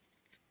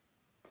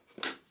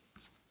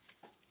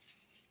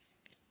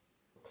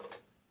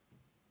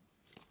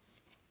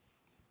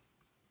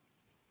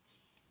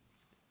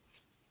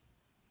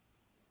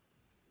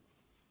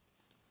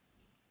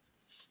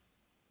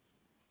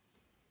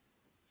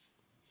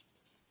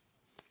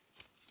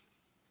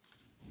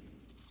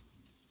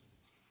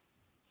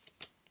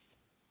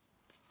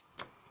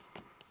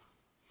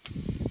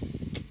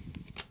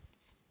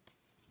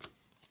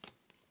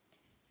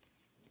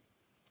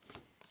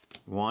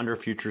 Wander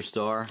Future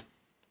Star.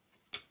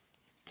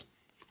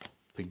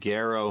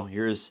 Peguero.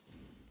 Here's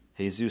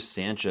Jesus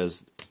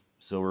Sanchez,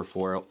 silver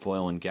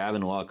foil, and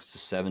Gavin Lux to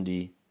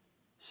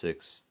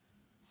 76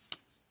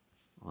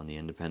 on the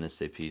Independence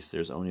Day piece.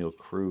 There's O'Neal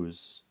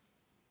Cruz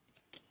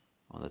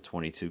on the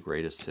 22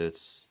 greatest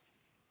hits.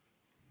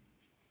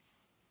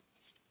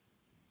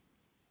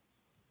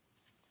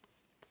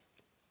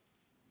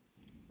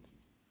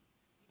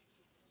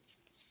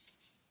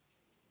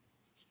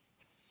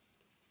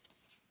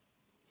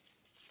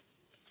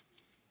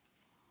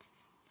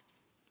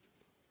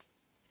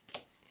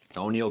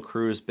 O'Neal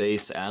Cruz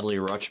base,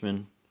 Adley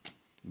Rutschman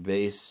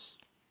base.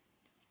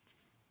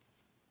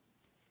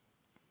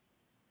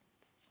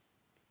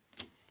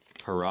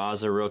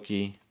 Peraza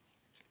rookie.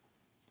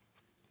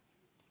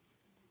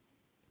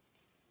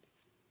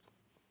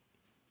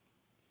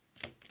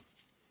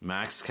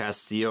 Max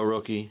Castillo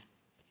rookie.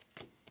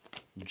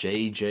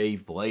 J.J.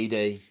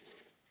 Bleday.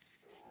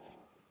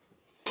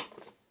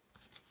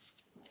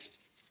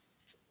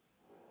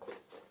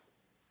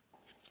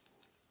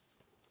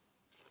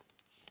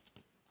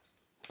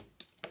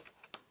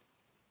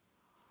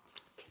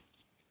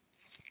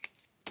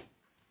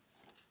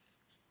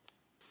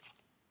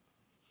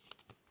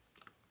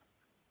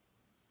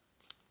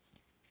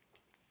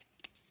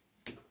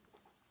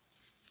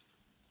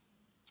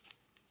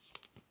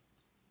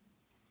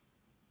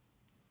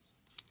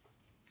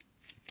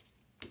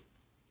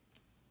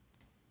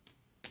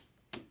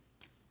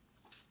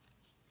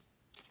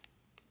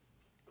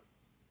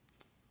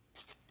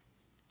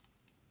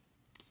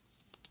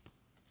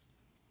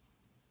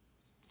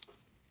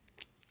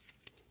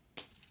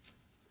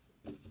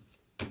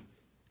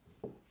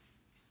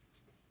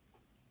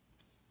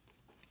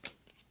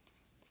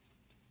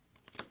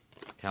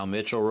 Cal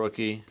Mitchell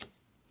rookie.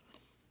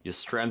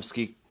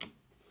 Yastrzemski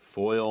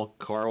foil.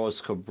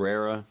 Carlos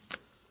Cabrera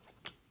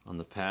on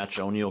the patch.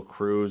 O'Neal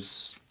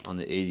Cruz on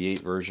the 88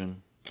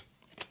 version.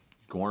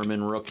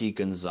 Gorman rookie.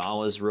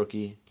 Gonzalez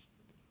rookie.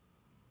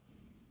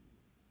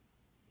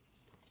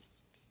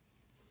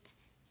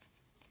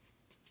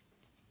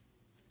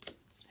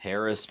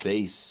 Harris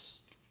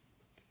base.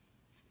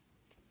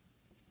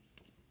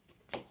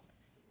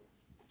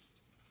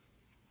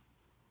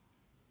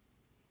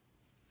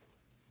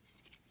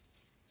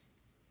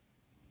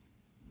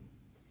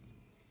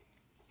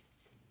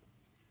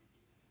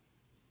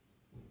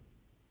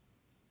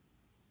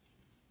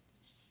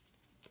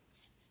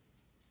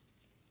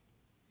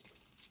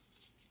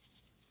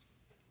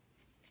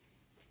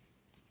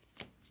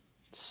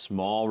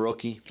 Small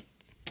rookie.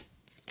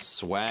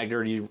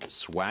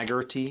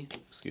 Swaggerty,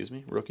 excuse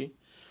me, rookie.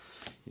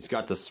 He's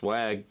got the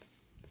swag.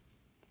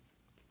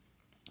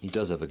 He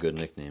does have a good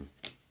nickname.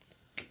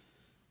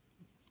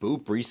 Boo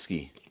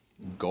Brieske,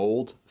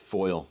 gold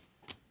foil.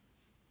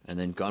 And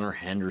then Gunnar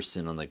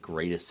Henderson on the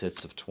greatest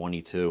hits of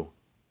 22.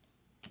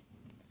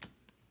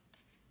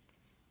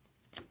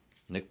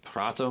 Nick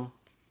Prato.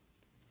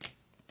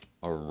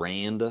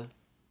 Aranda.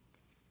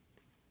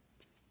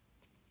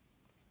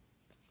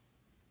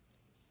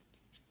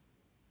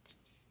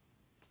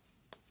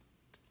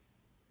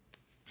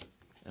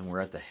 And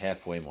we're at the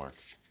halfway mark.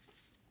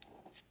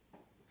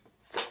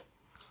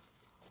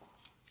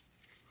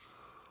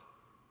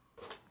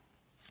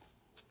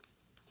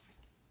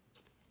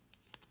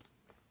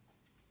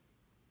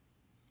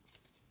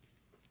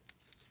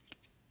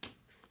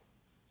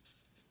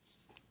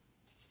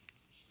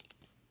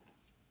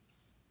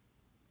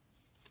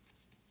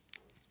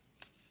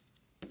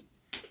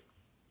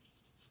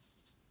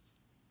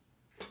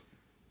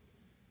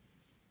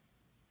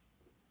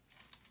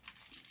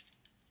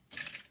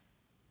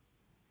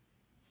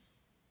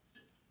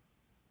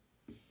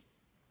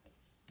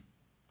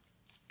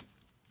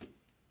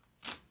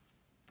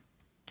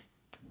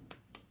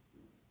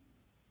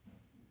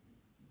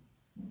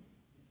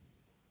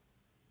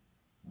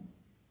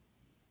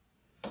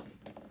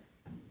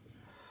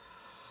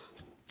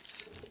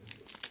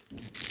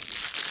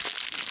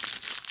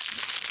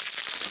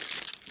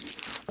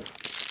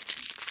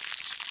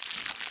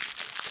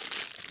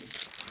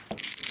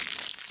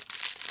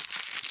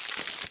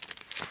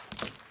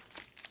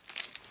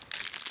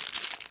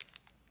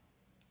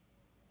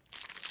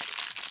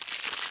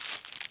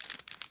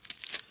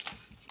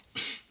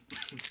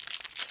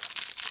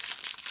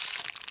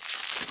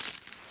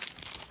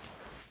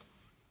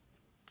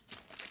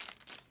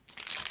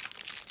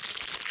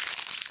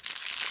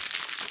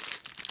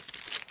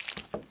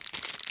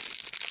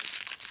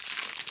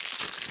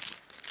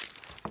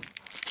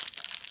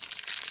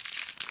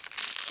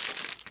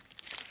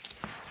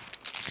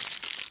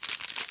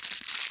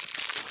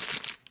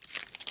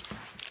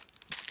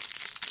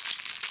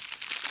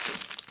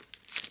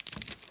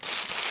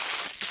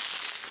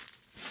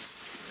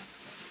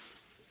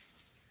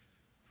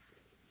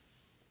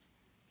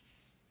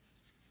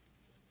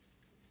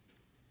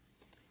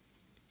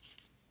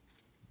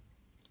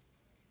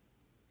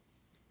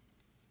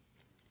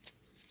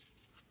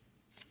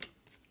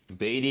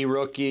 Beatty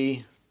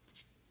rookie.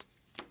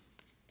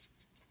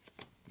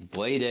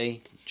 Bleday.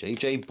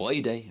 J.J.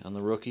 Bleday on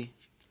the rookie.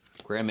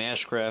 Graham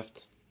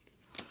Ashcraft.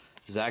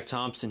 Zach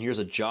Thompson. Here's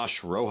a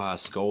Josh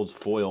Rojas gold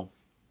foil.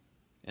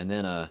 And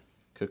then a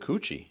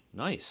Kikuchi.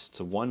 Nice.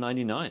 To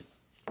 199.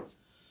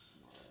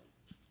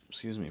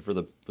 Excuse me, for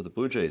the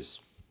Blue Jays.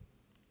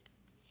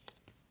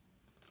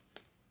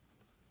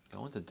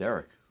 Going to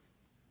Derek.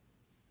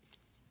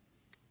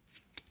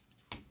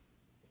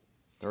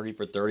 30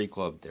 for 30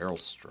 club. Darryl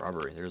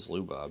Strawberry. There's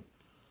Lou Bob.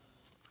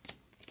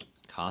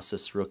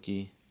 Casas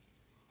rookie.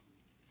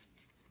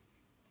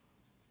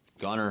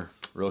 Gunner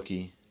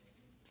rookie.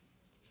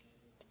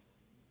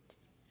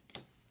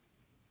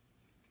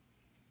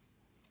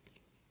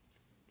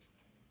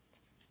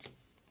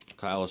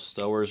 Kyle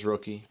Stowers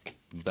rookie.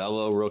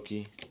 Bello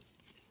rookie.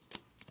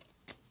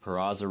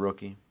 Peraza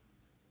rookie.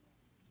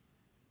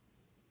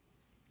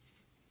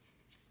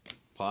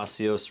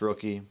 Palacios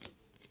rookie.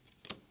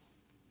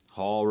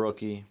 Hall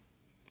rookie.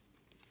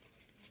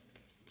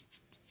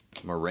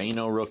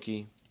 Moreno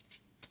rookie.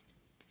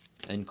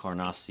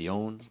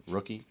 Encarnacion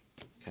rookie.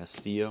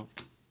 Castillo.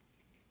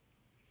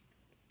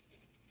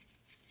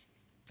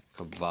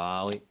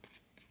 Cavalli.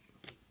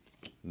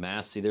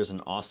 Massey. There's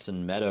an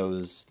Austin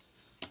Meadows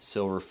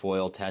silver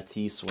foil.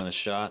 Tatis win a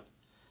shot.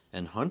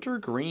 And Hunter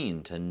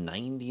Green to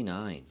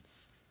 99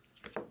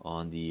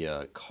 on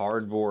the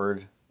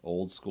cardboard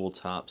old school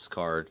Topps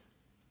card.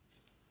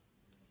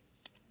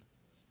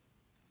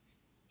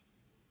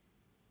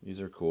 These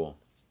are cool.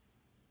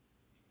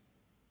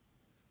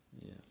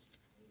 Yeah.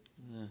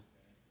 I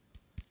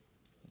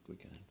think we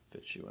can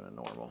fit you in a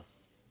normal.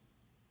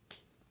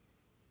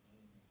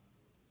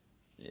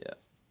 Yeah,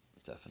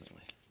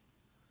 definitely.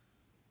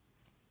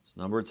 It's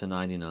numbered to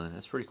 99.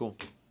 That's pretty cool.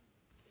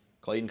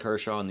 Clayton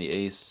Kershaw on the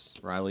ace.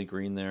 Riley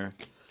Green there.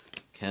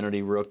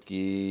 Kennedy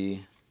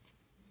rookie.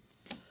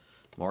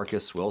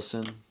 Marcus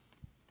Wilson.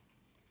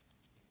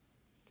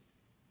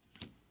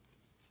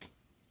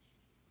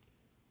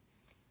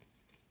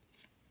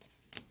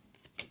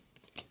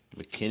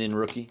 McKinnon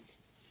rookie.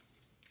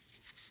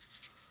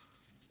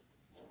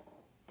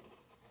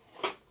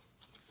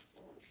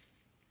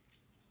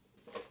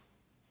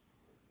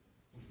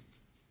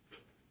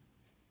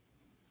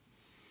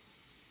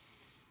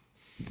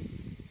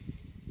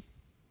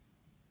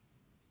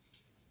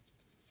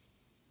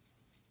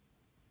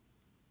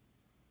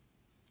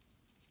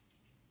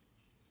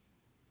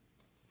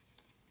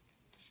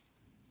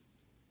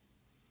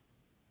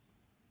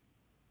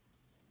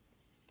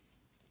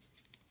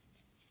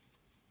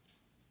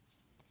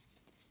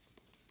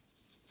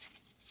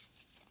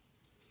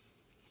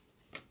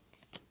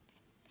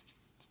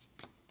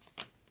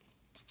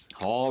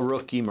 Hall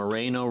rookie,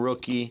 Moreno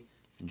rookie,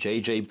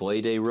 JJ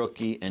Bleday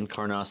rookie,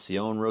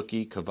 Encarnacion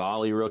rookie,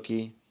 Cavalli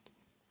rookie,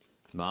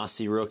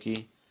 Massey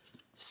rookie,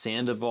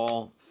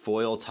 Sandoval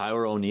foil,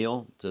 Tyler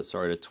O'Neill, to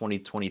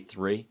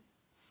 2023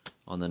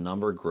 on the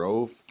number,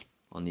 Grove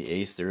on the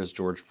ace. There's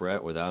George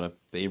Brett without a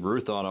Babe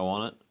Ruth auto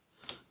on it.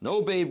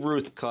 No Babe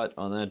Ruth cut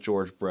on that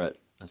George Brett,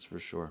 that's for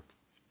sure.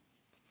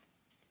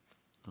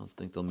 I don't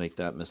think they'll make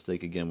that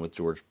mistake again with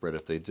George Brett.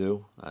 If they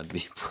do, I'd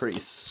be pretty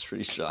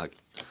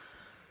shocked.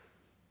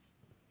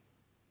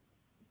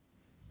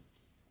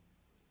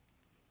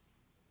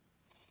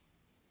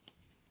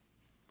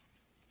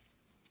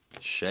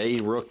 Shea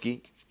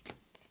rookie.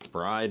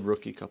 Bride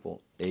rookie.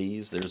 Couple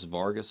A's. There's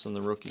Vargas on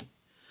the rookie.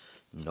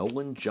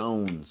 Nolan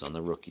Jones on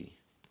the rookie.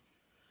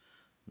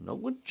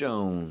 Nolan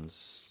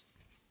Jones.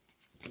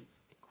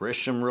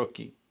 Grisham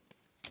rookie.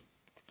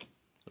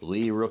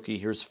 Lee rookie.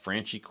 Here's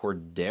Franchi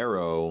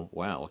Cordero.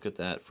 Wow, look at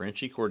that.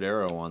 Franchi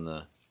Cordero on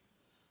the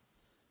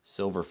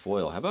silver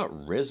foil. How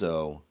about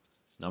Rizzo?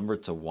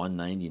 Numbered to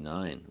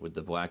 199 with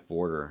the black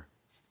border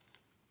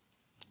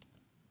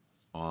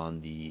on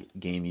the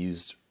game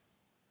used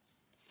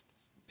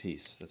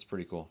piece. That's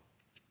pretty cool.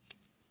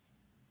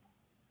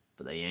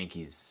 For the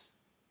Yankees.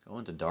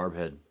 Going to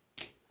Darbhead.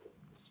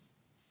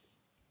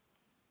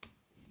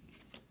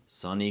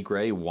 Sonny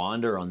Gray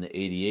Wander on the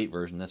 88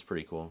 version. That's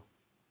pretty cool.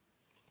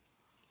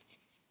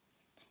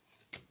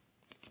 I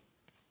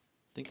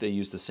think they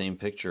used the same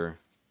picture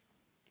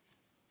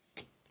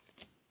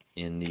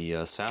in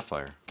the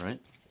Sapphire, right?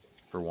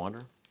 For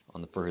Wander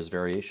for his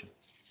variation.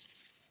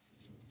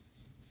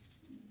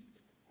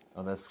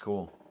 Oh, that's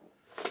cool.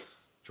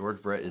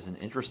 George Brett is an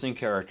interesting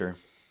character.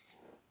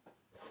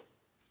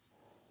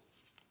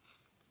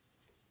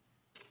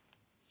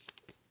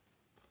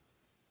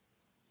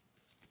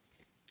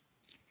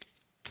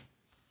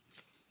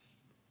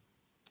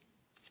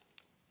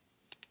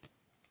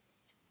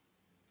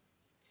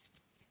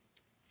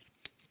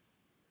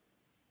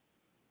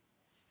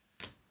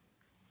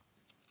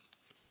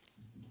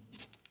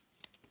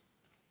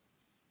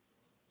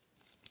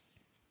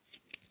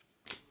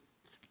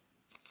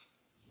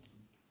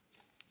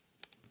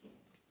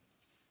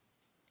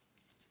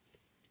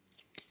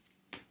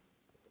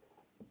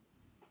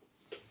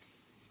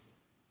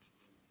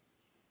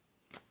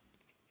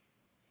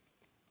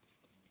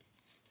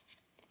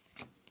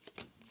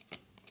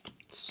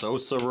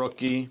 Sosa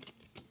rookie.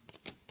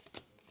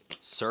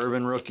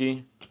 Servin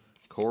rookie.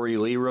 Corey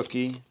Lee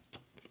rookie.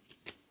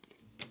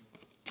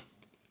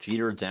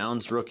 Jeter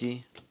Downs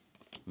rookie.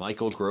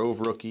 Michael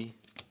Grove rookie.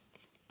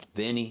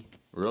 Vinny,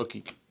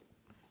 rookie.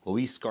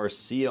 Luis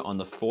Garcia on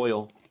the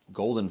foil,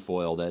 golden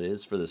foil that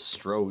is, for the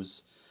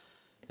Stros.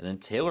 And then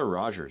Taylor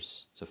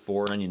Rogers to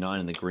 $4.99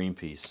 in the green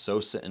piece.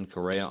 Sosa and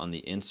Correa on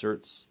the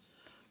inserts.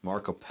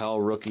 Mark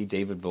Appel rookie,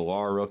 David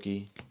Villar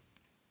rookie.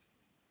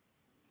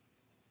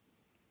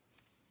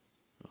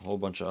 A whole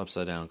bunch of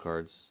upside down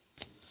cards.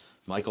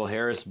 Michael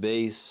Harris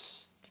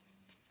base.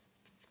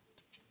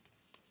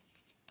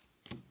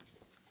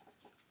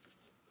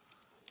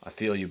 I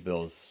feel you,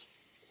 Bills.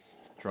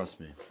 Trust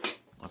me.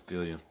 I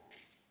feel you.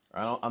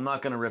 I'm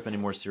not going to rip any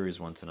more Series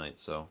 1 tonight,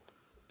 so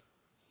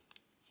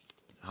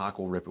Hawk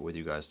will rip it with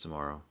you guys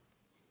tomorrow.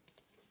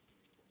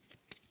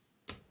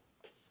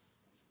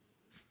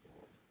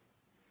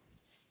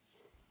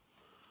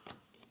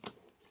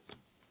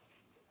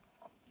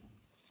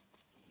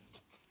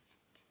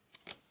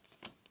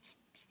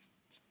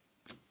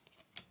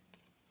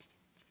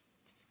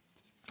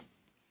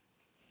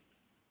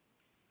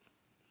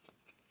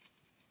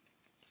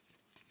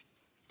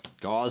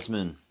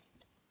 Gosman,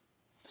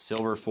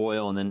 silver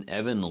foil, and then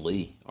Evan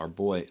Lee, our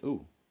boy.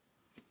 Ooh,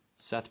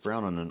 Seth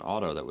Brown on an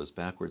auto that was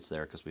backwards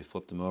there because we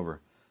flipped him over.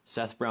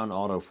 Seth Brown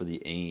auto for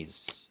the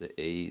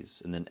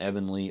A's, and then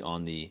Evan Lee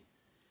on the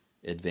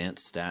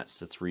advanced stats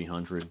to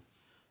 300.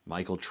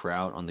 Michael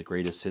Trout on the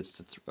greatest hits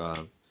to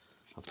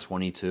of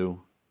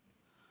 22,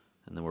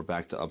 and then we're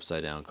back to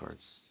upside down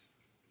cards.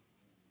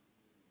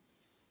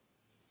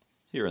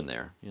 Here and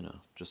there, you know,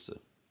 just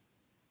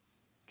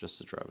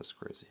to drive us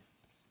crazy.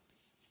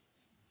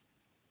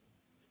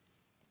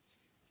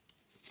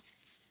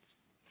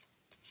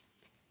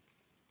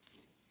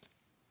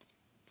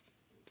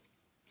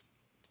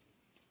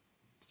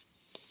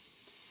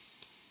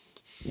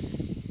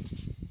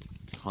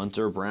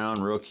 Hunter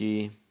Brown,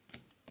 rookie.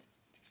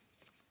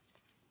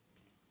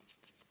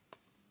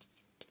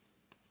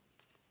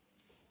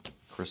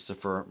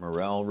 Christopher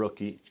Morel,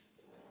 rookie.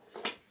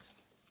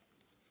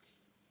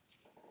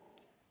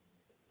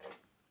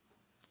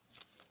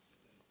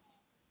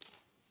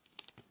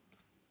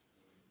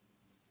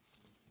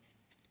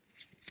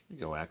 There you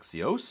go,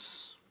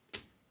 Axios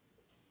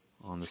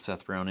on the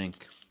Seth Brown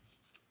ink.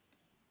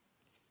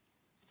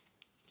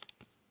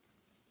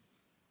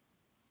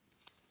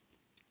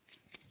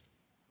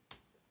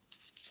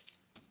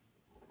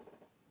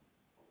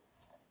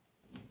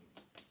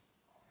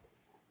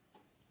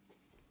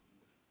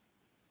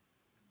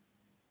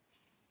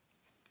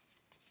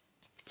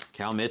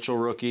 Cal Mitchell,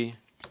 rookie.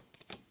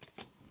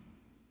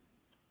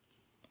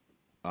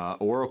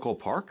 Oracle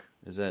Park,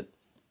 is that?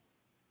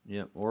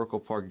 Yep,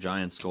 Oracle Park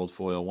Giants gold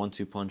foil.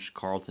 1-2 punch,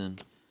 Carlton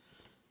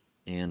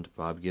and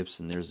Bob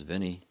Gibson. There's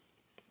Vinny.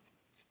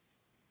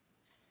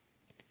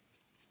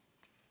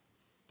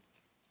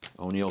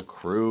 O'Neill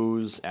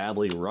Cruz,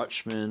 Adley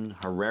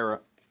Rutschman, Herrera.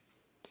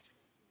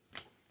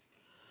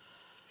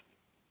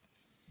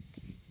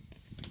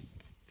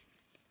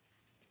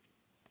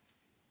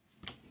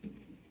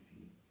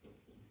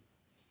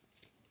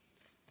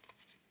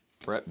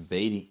 Brett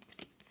Beatty.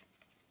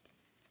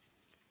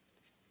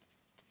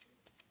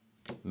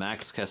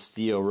 Max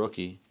Castillo,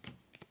 rookie.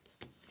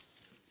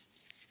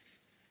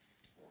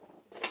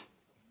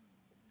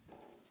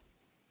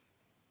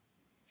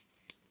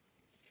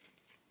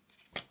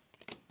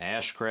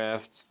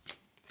 Ashcraft,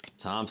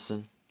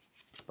 Thompson,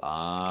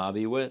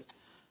 Bobby Witt,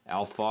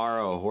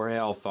 Alfaro, Jorge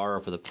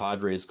Alfaro for the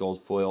Padres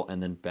gold foil,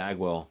 and then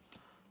Bagwell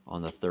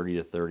on the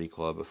 30-30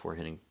 club before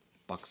hitting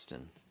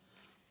Buxton.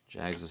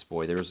 Jags'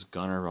 boy. There's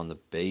Gunner on the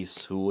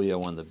base.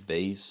 Julio on the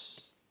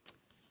base.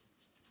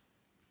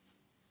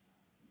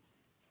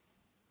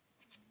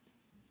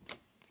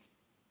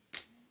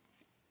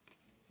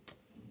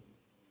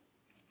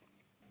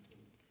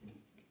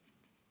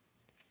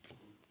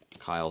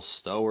 Kyle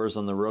Stowers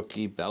on the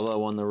rookie.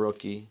 Bello on the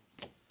rookie.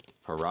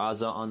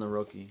 Peraza on the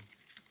rookie.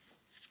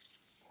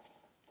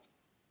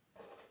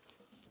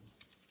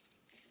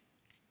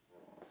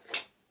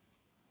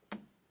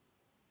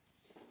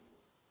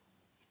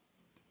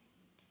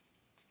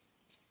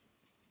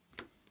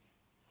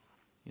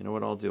 You know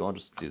what I'll do? I'll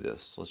just do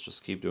this. Let's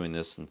just keep doing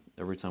this, and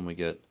every time we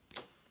get...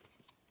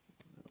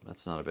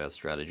 That's not a bad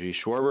strategy.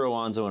 Schwarber,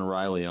 Alonso, and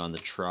Riley on the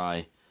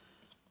try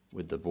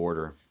with the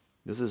border.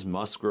 This is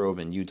Musgrove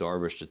and Yu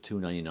Darvish to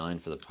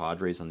 $2.99 for the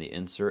Padres on the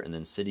insert, and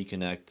then City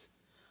Connect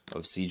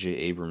of C.J.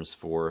 Abrams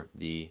for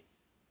the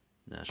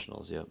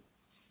Nationals. Yep.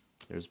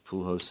 There's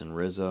Pujols and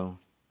Rizzo.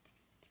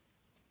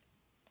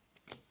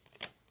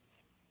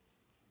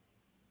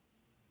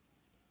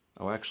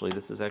 Oh, actually,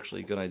 this is actually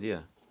a good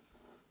idea.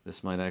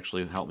 This might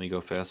actually help me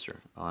go faster.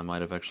 I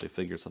might have actually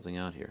figured something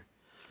out here.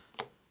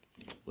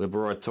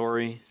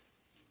 Liberatore.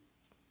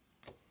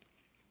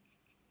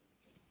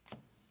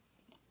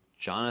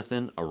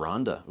 Jonathan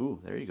Aranda. Ooh,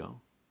 there you go.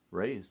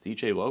 Rays.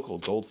 DJ Local,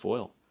 gold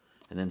foil.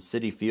 And then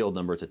City Field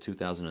number to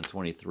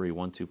 2023.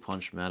 1-2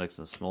 punch, Maddox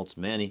and Smoltz.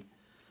 Manny.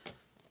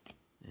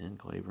 And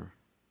Glaber.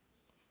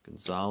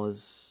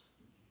 Gonzalez.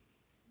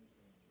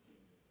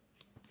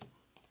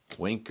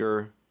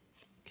 Winker.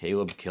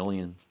 Caleb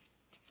Killian.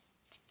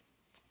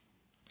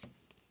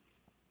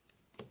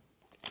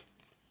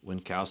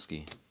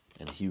 Winkowski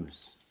and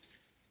Hughes.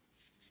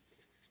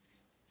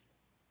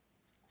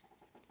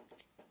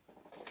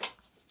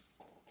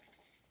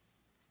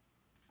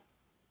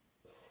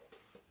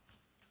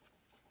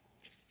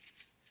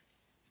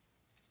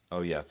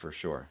 Oh yeah, for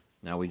sure.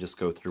 Now we just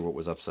go through what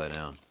was upside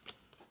down.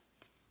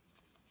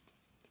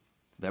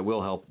 That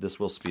will help. This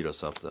will speed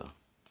us up though.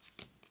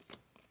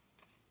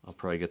 I'll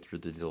probably get through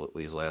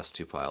these last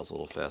two piles a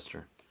little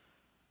faster.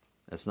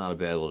 That's not a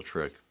bad little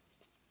trick.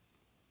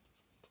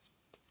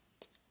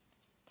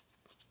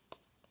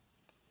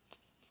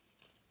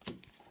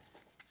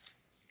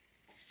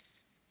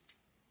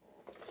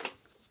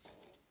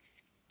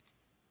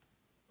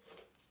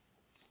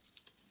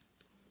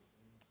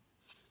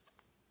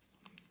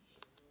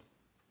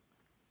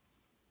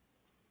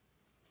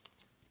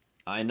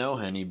 I know,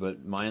 Henny,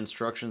 but my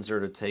instructions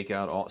are to take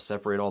out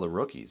separate all the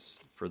rookies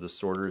for the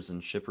sorters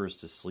and shippers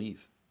to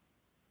sleeve.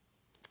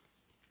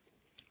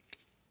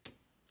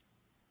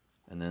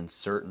 And then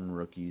certain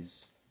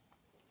rookies,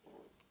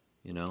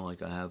 you know,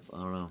 like I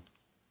don't know.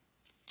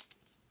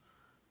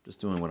 Just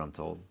doing what I'm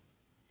told.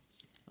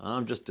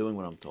 I'm just doing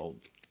what I'm told.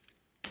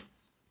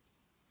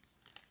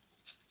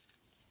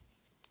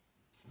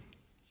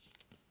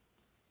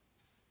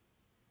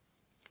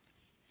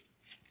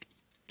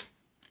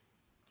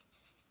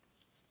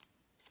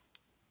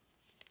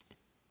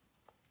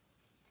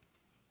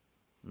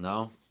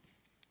 No?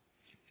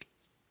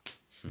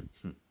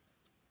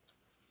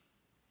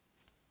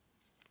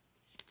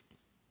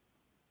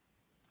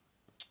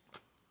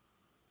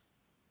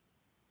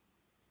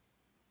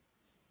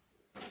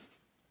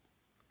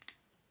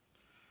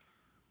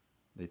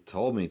 They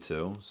told me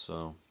to,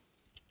 so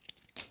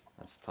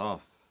that's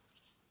tough.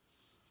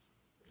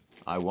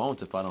 I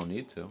won't if I don't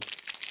need to.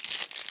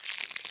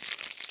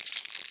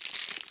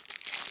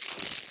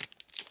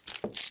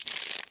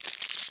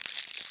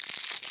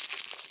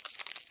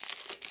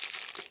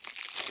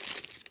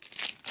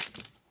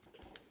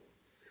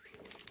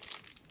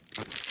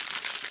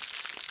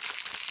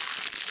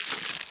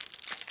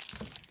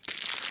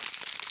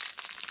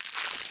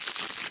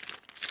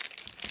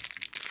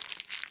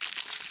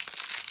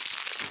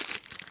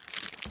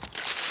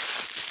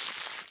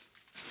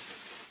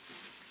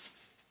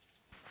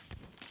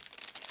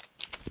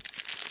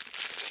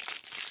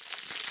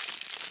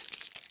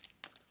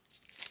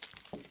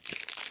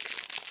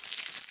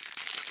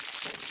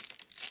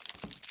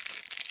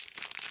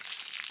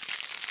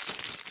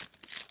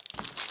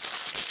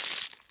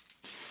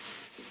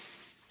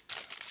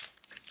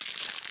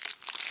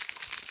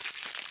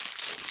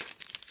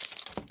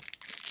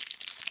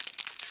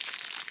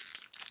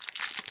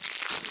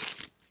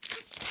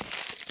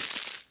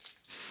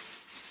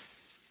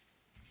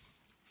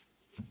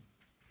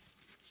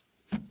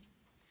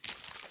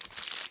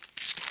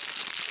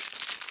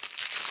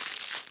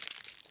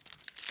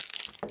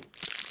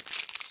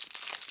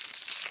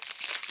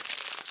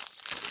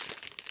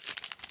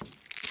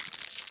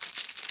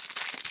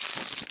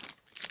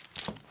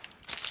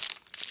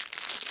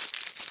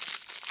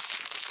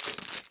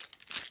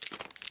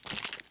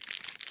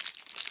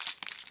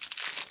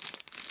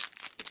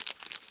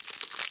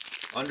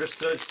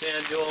 Understood,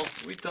 Samuel.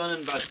 We've done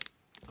in about,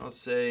 I would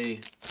say,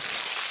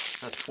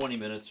 about 20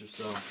 minutes or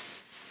so.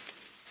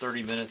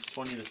 30 minutes,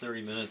 20 to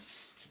 30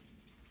 minutes.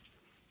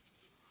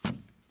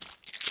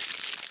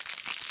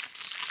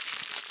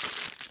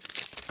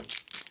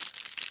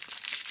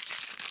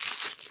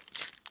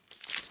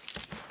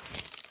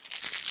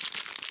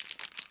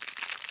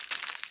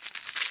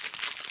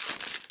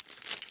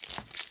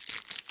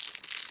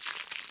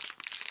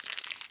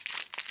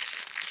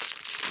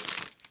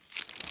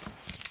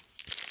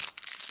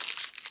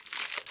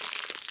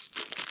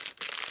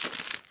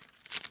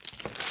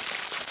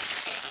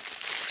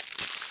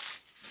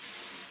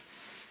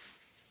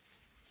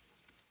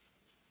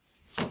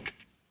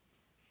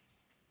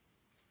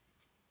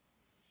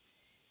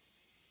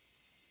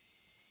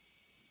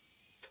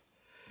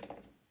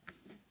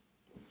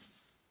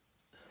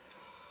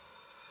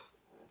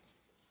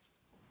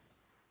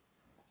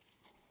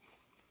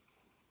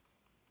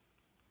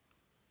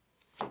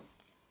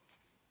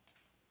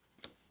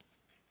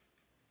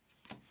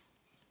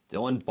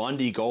 Dylan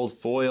Bundy, gold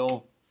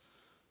foil.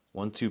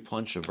 1-2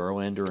 punch of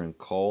Verlander and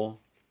Cole.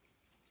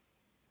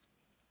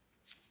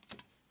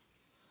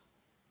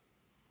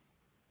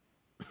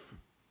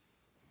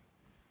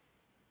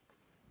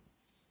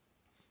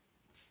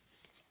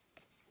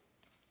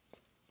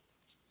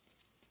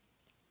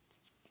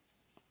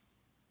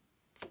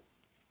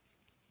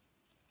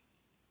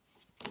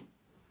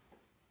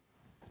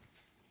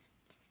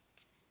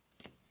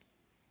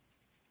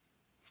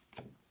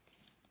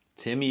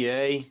 Timmy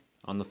A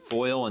on the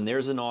foil, and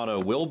there's an auto.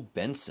 Will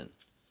Benson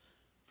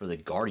for the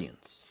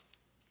Guardians.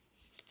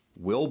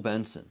 Will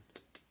Benson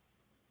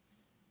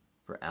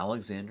for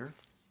Alexander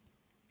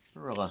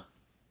Varela.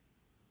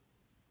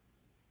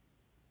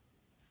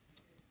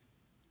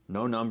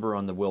 No number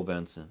on the Will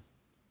Benson.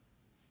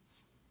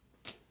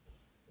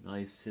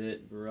 Nice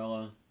hit,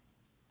 Varela.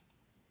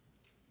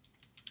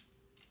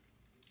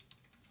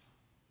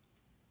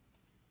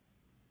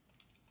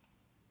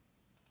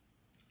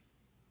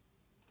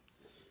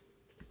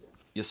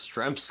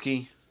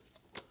 Yastrzemski.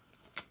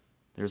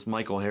 There's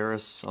Michael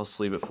Harris. I'll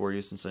sleeve it for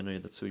you since I know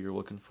that's who you're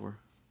looking for.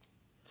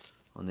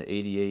 On the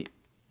 88.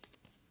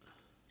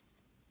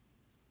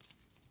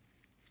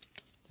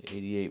 The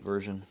 88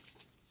 version.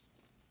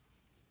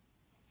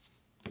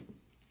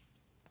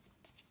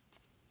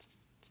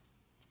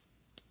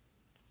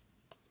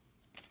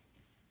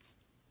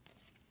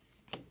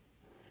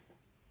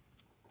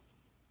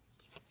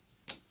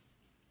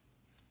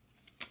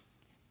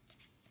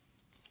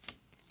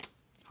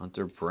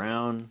 Hunter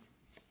Brown.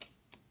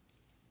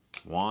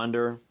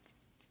 Wander.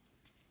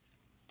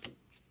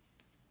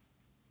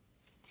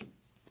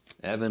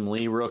 Evan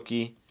Lee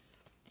rookie.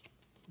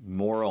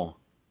 Morrill.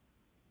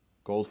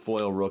 Gold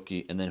foil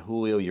rookie. And then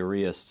Julio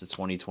Urias to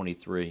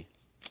 2023.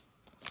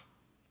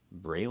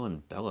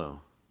 Braylon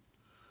Bello.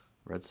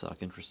 Red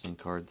Sox, interesting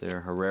card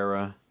there.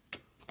 Herrera.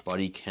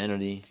 Buddy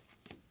Kennedy.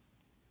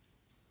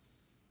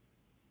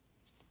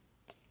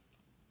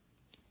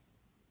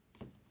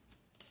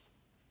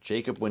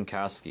 Jacob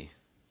Winkowski.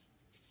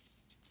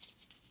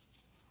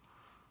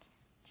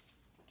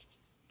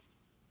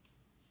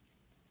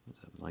 Is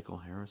that Michael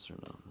Harris or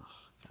no?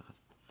 Oh, God.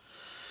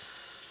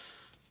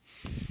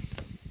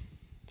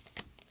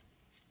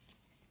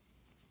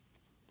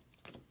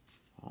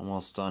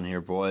 Almost done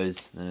here,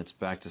 boys. Then it's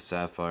back to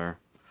Sapphire.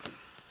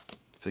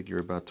 Figure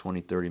about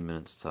 20, 30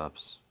 minutes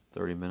tops.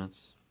 30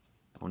 minutes.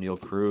 O'Neal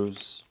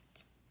Cruz.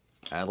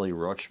 Adley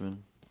Rutschman.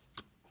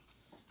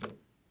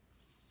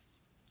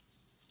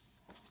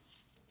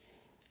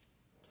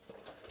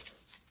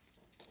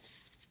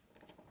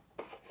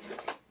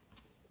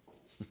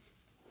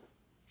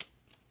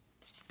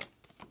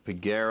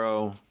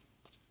 Piguero,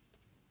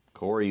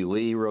 Corey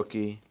Lee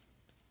rookie,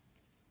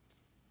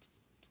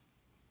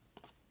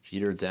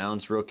 Jeter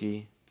Downs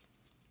rookie,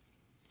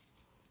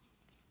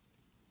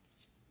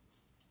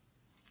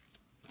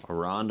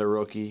 Aranda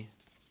rookie,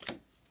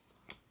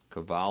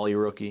 Cavalli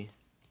rookie,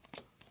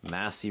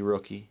 Massey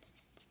rookie,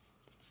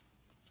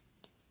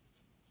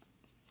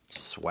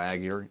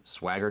 Swaggerty,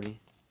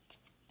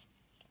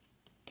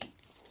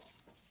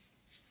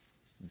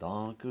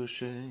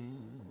 Dankeschön.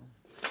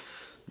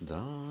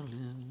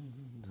 Darling,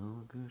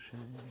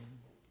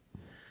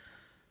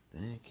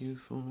 thank you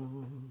for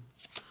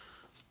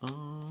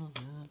all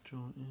that joy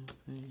and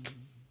pain.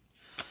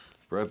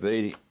 Brett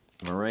Beatty,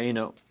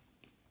 Moreno.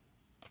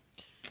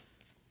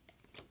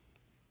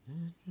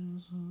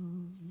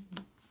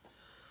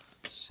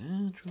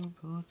 Central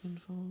Park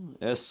and Fall.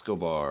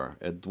 Escobar,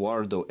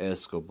 Eduardo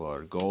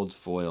Escobar, gold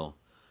foil.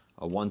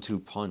 A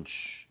 1-2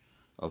 punch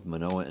of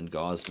Manoah and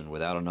Gosman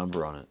without a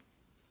number on it.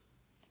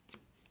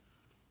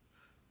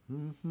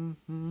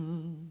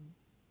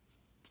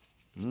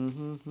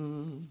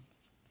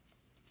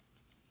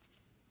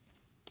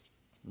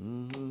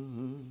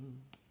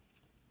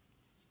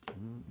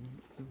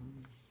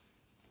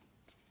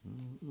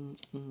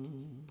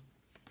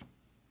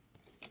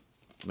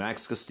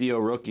 Max Castillo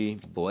rookie,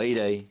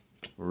 Blade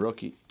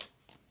rookie,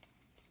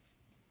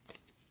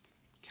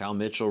 Cal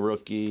Mitchell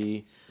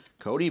rookie,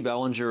 Cody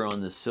Bellinger on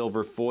the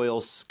silver foil,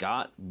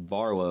 Scott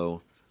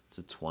Barlow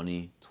to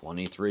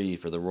 2023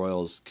 for the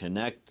Royals.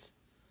 Connect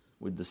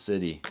with the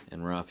city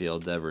and Rafael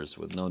Devers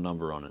with no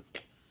number on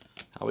it.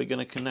 How are we going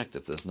to connect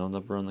if there's no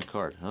number on the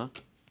card, huh?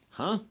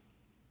 Huh?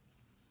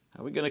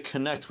 How are we going to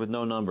connect with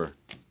no number?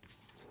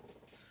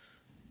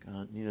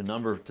 Gonna need a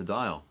number to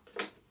dial.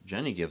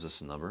 Jenny gives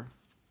us a number.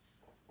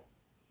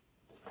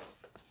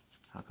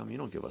 How come you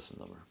don't give us a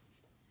number?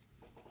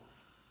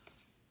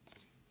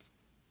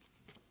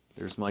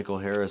 There's Michael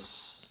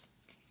Harris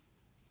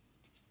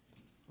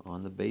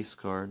on the base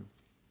card.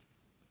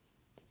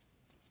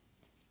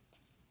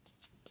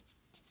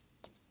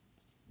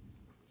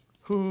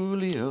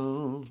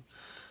 Julio,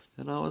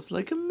 and I was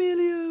like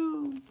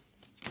Emilio.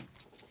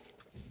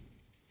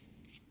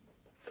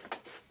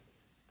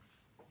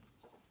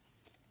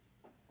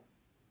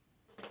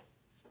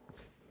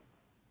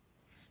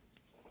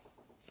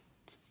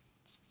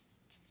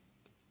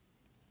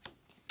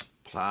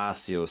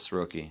 Palacios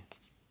rookie.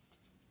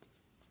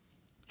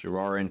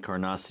 Gerard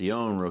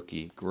Encarnacion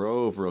rookie.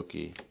 Grove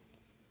rookie.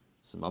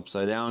 Some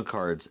upside down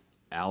cards.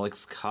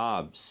 Alex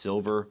Cobb,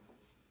 silver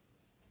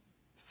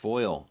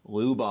foil.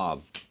 Lou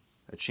Bob,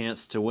 a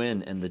chance to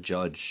win, and the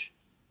judge.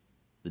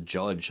 The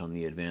judge on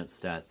the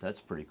advanced stats.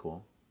 That's pretty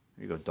cool.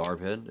 Here you go,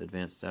 Darbhead.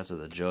 Advanced stats of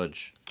the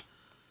judge.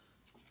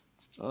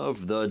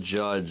 Of the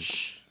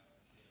judge.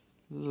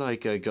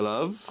 Like a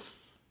glove.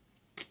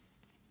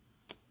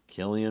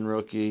 Killian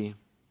rookie.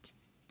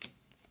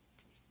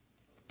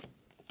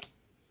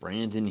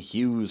 Brandon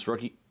Hughes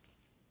rookie.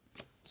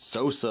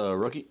 Sosa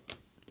rookie.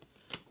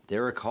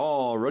 Derek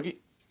Hall rookie.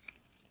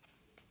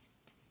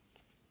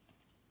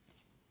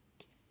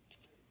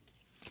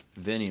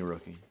 Vinny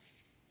rookie.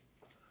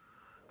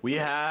 We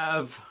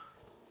have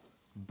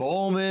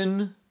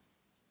Bowman.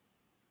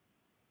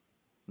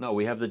 No,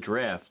 we have the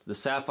draft. The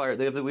Sapphire.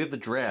 We have the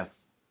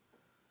draft.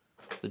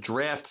 The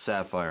draft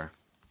Sapphire.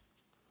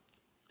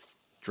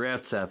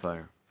 Draft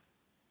Sapphire.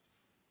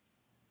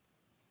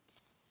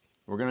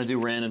 We're going to do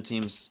random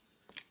teams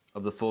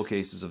of the full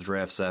cases of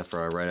Draft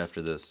Sapphire right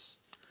after this.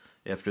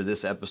 After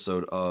this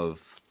episode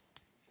of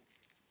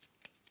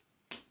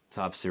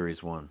Top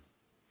Series 1.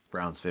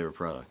 Brown's favorite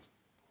product.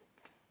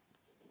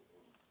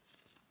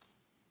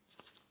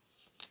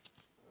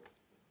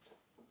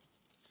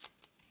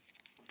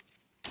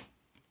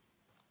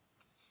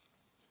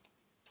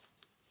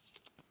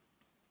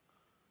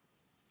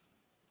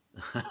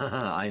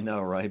 I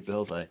know, right,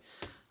 Bills? I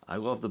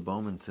love the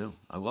Bowman too.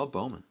 I love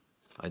Bowman.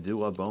 I do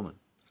love Bowman.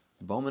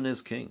 Bowman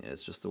is king.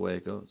 It's just the way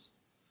it goes.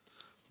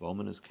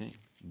 Bowman is king.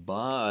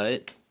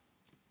 But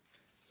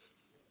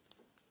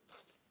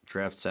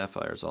Draft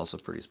Sapphire is also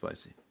pretty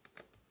spicy.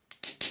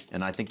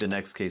 And I think the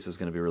next case is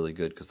going to be really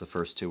good because the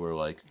first two were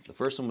like, the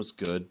first one was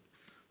good.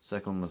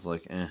 Second one was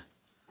like, eh.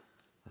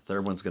 The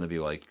third one's going to be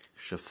like,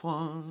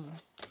 chiffon.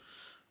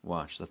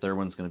 Watch. The third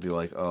one's going to be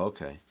like, oh,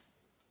 okay.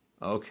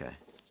 Okay.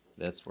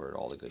 That's where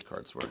all the good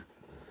cards were.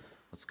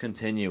 Let's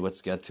continue.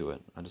 Let's get to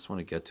it. I just want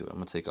to get to it. I'm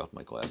going to take off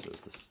my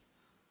glasses.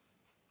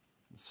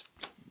 This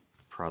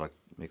product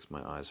makes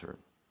my eyes hurt.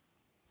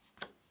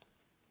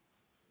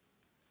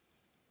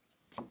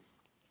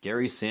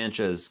 Gary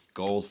Sanchez,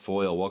 gold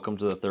foil. Welcome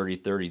to the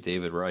 30-30,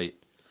 David Wright.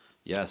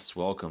 Yes,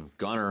 welcome.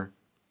 Gunner.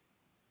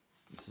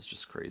 This is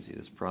just crazy.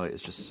 This product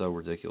is just so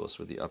ridiculous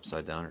with the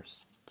upside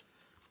downers.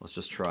 Let's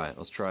just try it.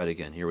 Let's try it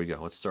again. Here we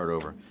go. Let's start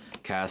over.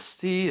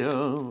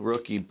 Castillo,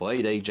 rookie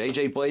Blade,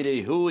 JJ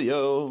Blade,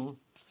 Julio.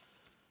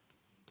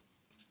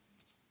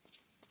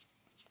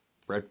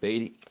 Brett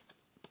Beatty.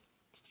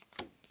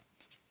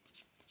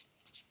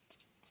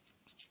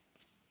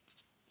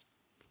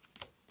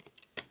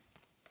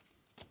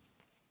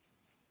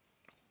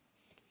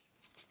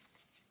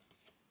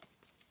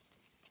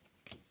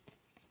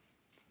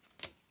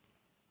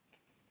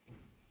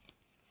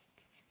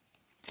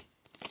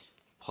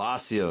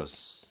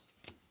 Palacios.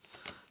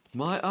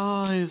 My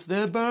eyes,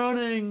 they're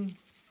burning.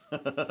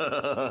 It's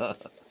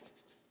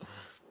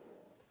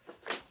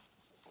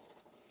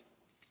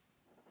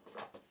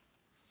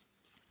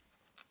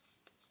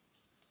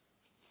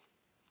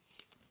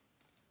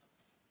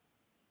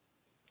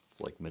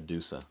like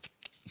Medusa.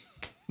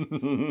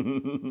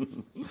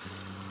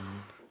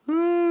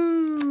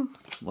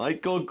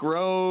 Michael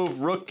Grove,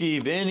 rookie.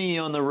 Vinny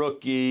on the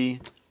rookie.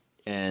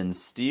 And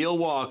Steel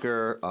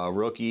Walker, a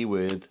rookie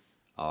with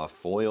a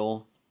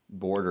foil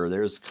border.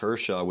 There's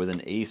Kershaw with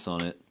an ace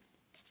on it.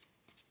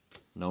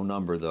 No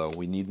number, though.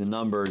 We need the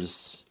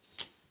numbers.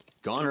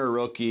 Gunner,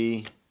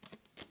 rookie.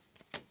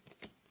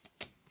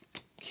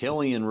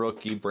 Killian,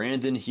 rookie.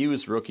 Brandon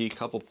Hughes, rookie.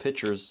 Couple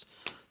pitchers.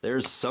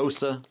 There's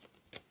Sosa.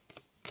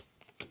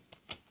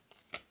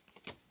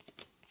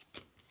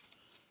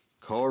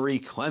 Corey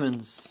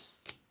Clemens.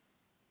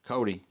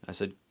 Cody. I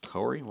said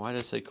Corey? Why did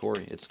I say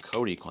Corey? It's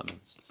Cody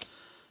Clemens.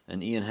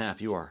 And Ian Happ,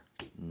 you are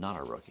not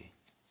a rookie.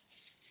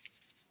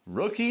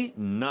 Rookie,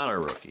 not a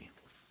rookie.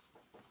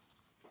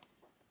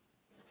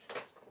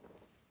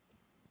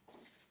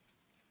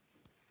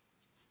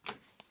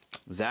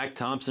 Zach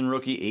Thompson,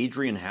 rookie.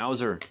 Adrian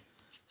Hauser.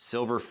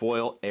 Silver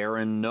foil,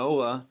 Aaron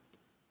Nola.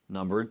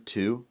 Numbered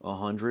to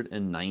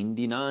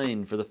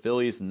 199 for the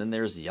Phillies. And then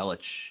there's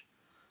Yelich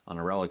on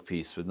a relic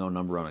piece with no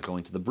number on it.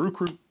 Going to the Brew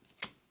Crew.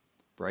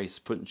 Bryce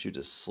putting you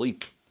to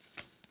sleep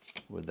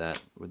with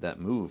that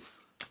move.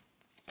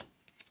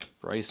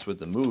 Bryce with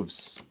the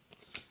moves.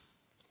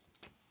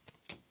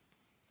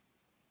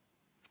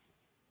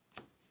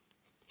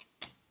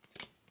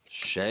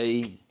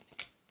 Shea.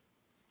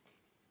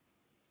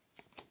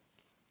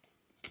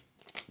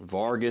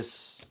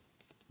 Vargas.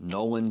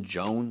 Nolan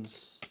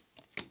Jones.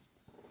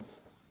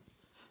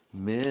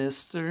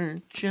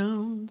 Mr.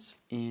 Jones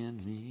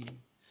and me.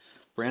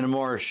 Brandon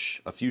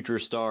Marsh, a future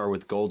star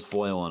with gold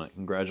foil on it.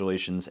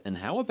 Congratulations. And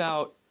how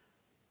about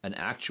an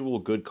actual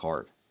good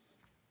card?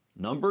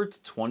 Numbered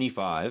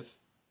 25.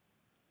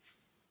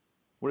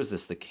 What is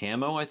this? The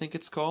camo, I think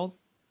it's called?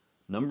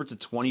 Numbered to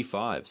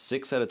 25.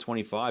 6 out of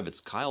 25.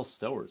 It's Kyle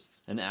Stowers.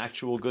 An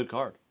actual good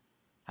card.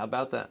 How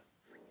about that?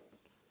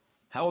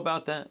 How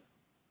about that?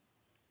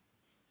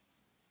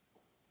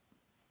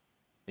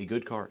 A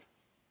good card.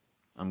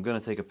 I'm going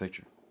to take a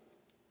picture.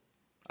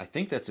 I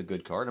think that's a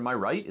good card. Am I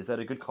right? Is that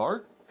a good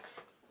card?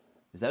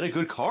 Is that a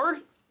good card?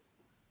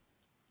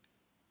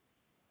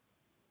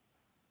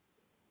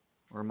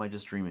 Or am I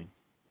just dreaming?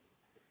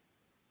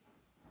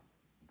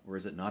 Or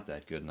is it not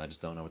that good and I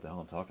just don't know what the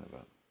hell I'm talking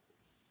about?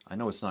 I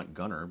know it's not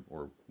Gunner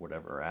or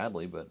whatever, or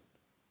Adley, but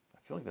I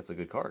feel like that's a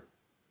good card.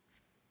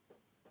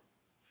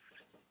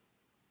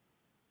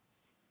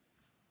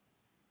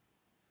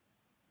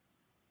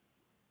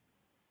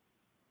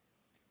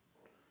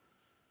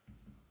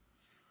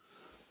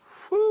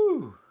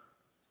 Whew!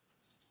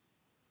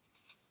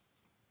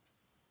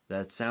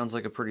 That sounds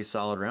like a pretty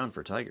solid round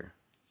for Tiger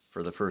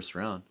for the first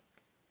round.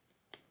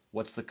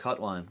 What's the cut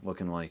line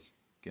looking like,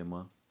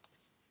 Gimwa?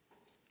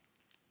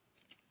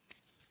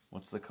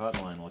 What's the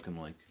cut line looking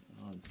like?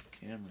 Oh, this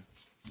camera.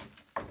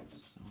 So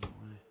in the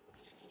way.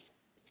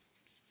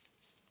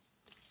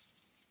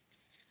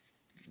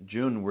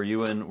 June, were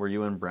you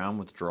in Brown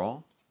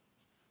withdrawal?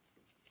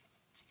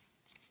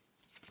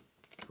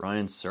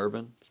 Ryan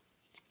Serban?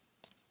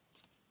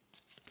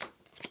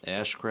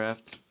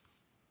 Ashcraft?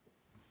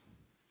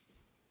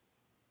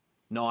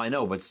 No, I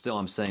know, but still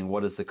I'm saying,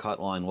 what is the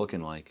cut line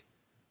looking like?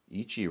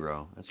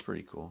 Ichiro, that's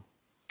pretty cool.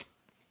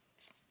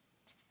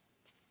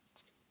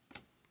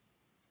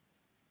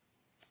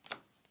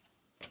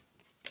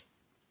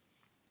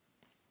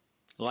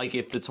 Like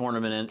if the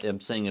tournament, I'm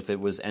saying if it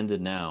was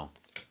ended now,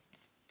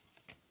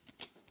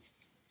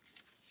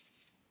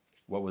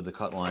 what would the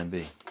cut line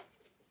be?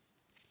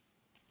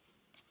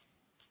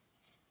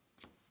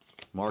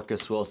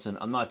 Marcus Wilson.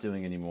 I'm not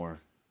doing any more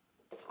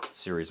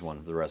Series 1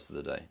 for the rest of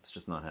the day. It's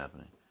just not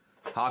happening.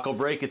 Hawk will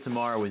break it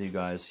tomorrow with you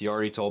guys. He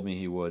already told me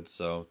he would,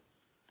 so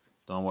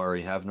don't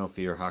worry. Have no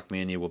fear.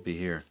 Hawkmania will be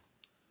here.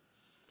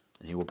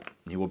 And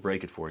he will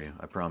break it for you.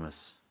 I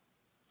promise.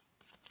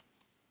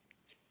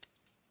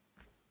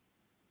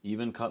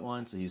 Even cut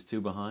line, so he's 2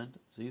 behind.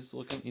 So he's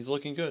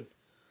looking good.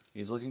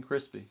 He's looking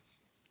crispy.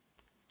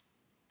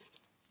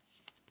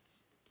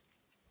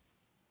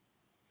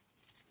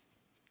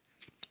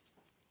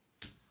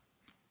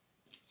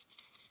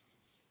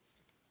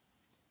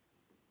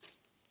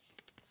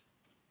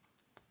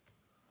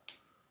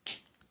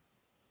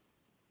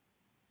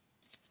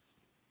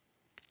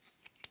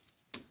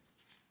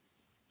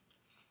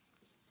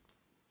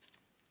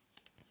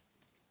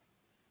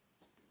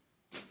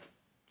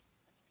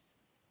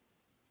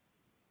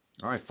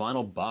 All right,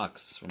 final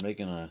box. We're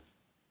making a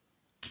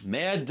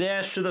mad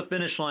dash to the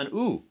finish line.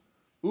 Ooh.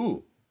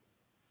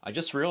 I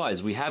just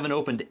realized we haven't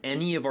opened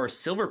any of our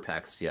silver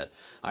packs yet.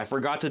 I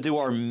forgot to do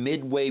our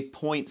midway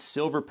point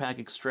silver pack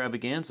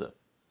extravaganza.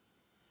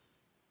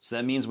 So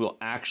that means we'll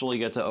actually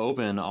get to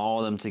open all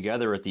of them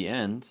together at the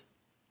end.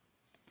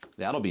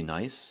 That'll be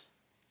nice.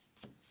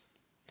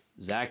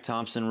 Zach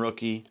Thompson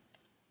rookie.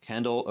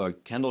 Kendall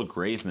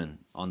Graveman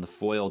on the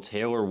foil.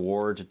 Taylor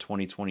Ward to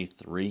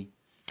 2023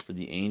 for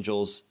the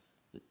Angels.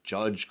 The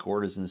Judge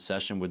Court is in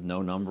session with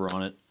no number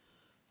on it.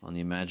 On the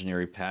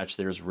imaginary patch,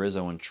 there's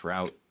Rizzo and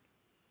Trout.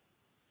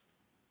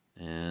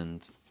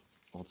 And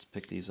let's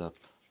pick these up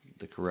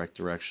the correct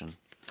direction.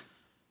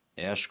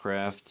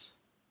 Ashcraft.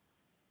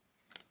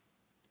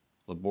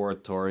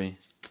 Laboratory.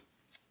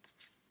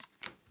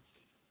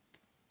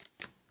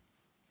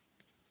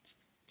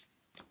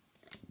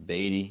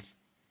 Beatty.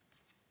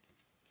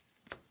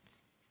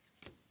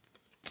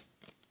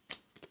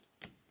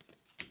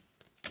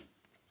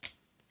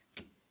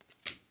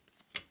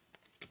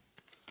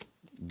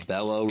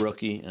 Bello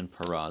rookie and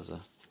Peraza.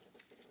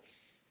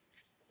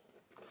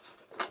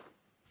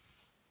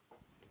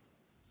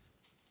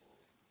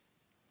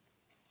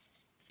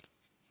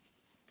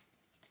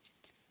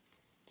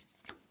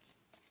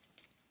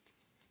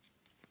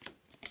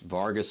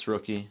 Vargas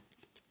rookie.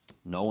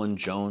 Nolan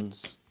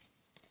Jones.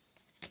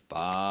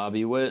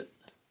 Bobby Witt.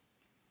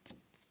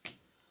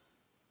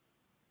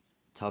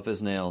 Tough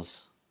as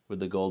nails with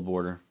the gold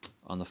border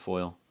on the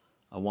foil.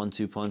 A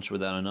 1-2 punch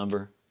without a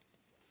number.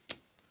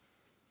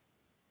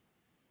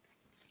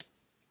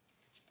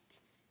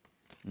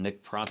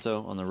 Nick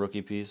Prato on the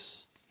rookie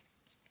piece.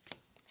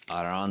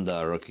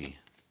 Aranda rookie.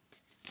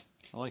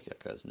 I like that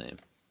guy's name.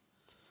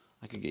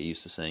 I could get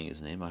used to saying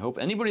his name. I hope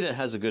anybody that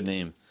has a good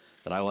name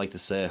that I like to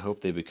say, I hope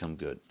they become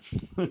good.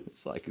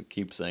 So I could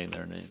keep saying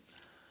their name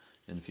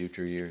in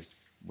future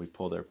years. We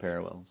pull their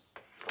parallels.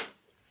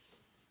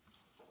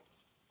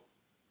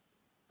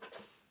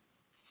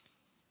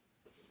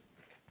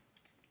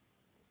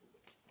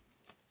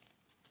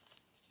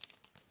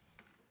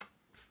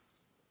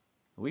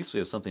 At least we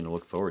have something to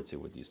look forward to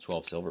with these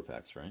 12 silver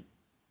packs, right?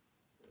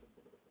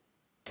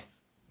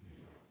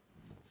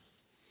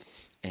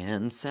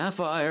 And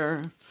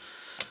Sapphire,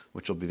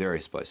 which will be very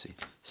spicy.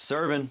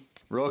 Servin,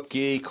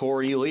 rookie.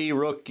 Corey Lee,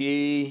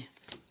 rookie.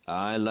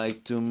 I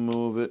like to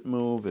move it,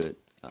 move it.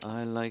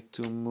 I like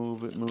to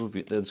move it, move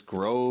it. That's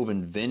Grove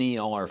and Vinny,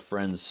 all our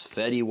friends.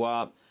 Fetty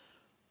Wap.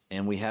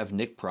 And we have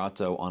Nick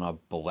Prato on a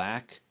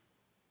black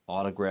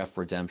autograph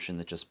redemption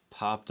that just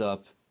popped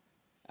up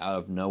out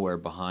of nowhere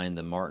behind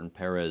the Martin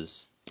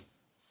Perez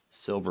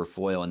silver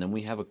foil. And then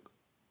we have a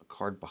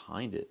card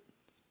behind it.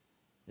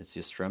 It's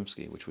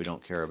Yastrzemski, which we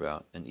don't care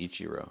about, and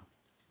Ichiro.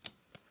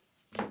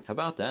 How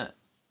about that?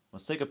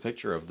 Let's take a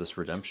picture of this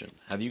redemption.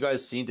 Have you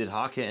guys seen, did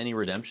Hawk hit any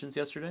redemptions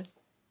yesterday?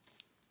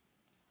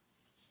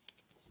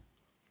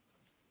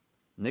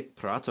 Nick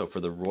Prato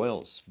for the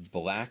Royals.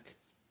 Black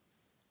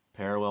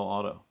parallel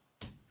auto.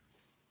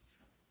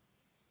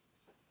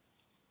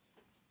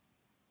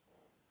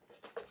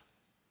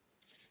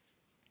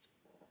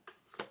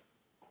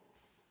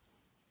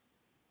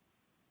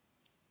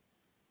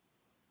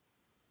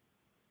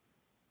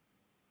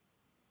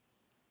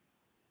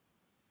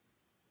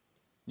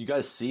 You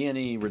guys see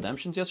any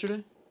redemptions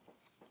yesterday?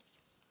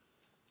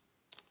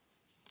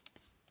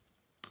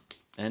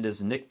 And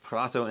is Nick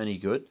Prato any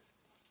good?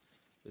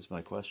 Is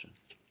my question.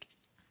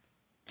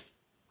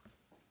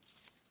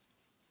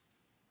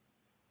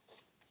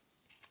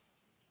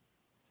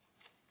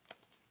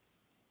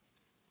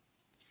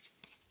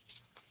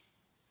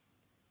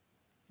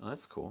 Oh,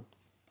 that's cool.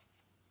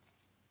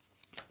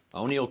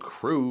 O'Neill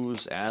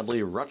Cruz,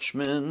 Adley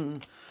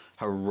Rutschman,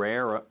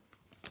 Herrera,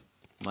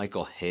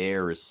 Michael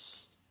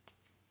Harris.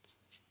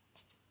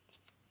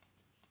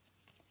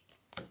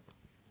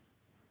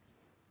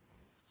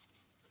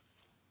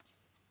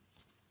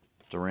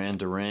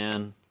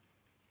 Duran,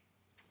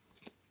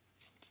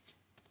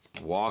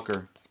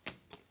 Walker,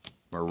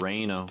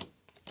 Moreno,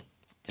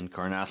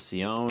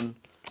 Encarnacion,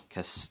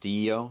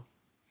 Castillo,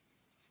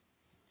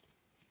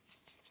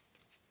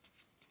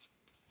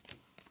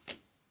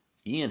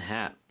 Ian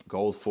Happ,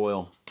 Gold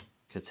foil.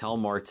 Ketel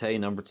Marte,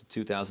 number to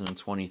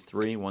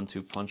 2023.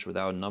 1-2 punch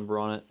without a number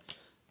on it.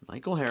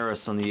 Michael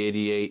Harris on the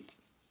 88.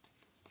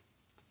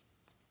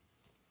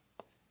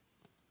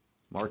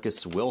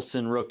 Marcus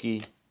Wilson,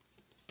 rookie.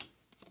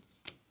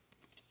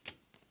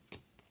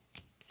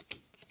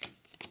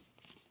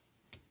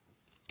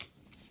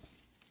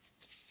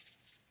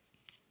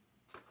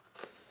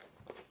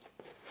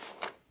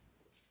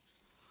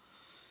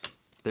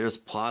 There's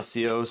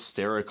Palacios,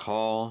 Derek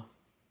Hall.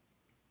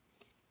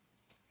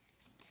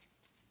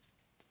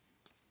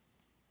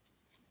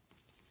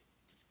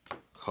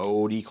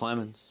 Cody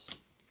Clemens.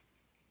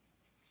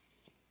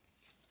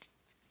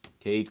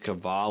 Cade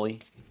Cavalli.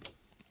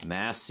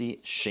 Massey.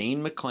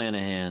 Shane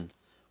McClanahan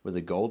with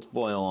a gold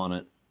foil on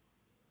it.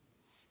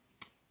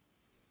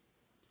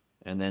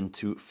 And then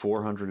to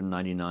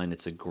 499,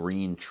 it's a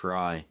green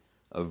try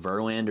of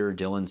Verlander,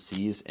 Dylan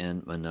Cease,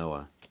 and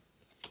Manoah.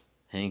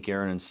 Hank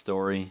Aaron and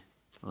Story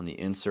on the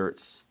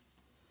inserts.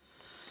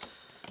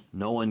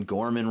 Nolan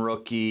Gorman,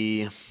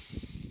 rookie.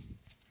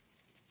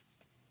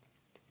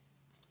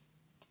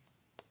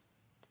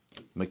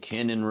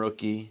 McKinnon,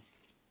 rookie.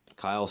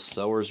 Kyle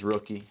Sowers,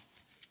 rookie.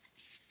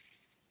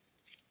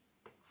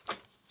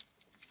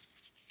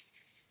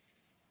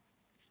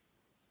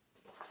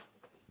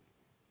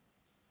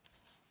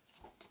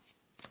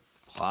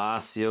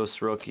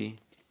 Palacios, rookie.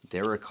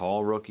 Derek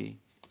Hall, rookie.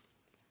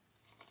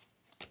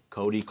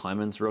 Cody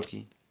Clemens,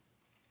 rookie.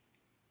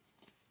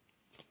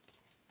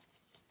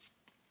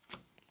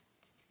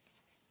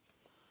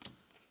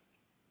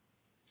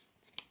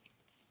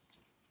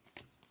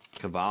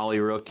 Cavalli,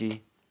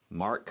 rookie.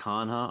 Mark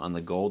Canha on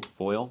the gold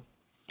foil.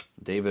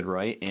 David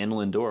Wright and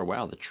Lindor.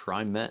 Wow, the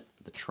tri-met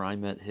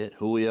hit.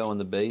 Julio on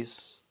the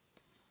base.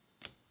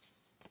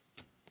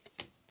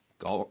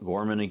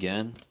 Gorman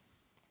again.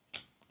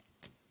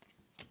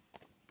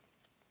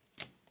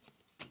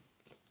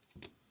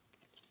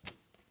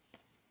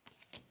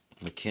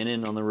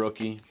 McKinnon on the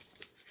rookie.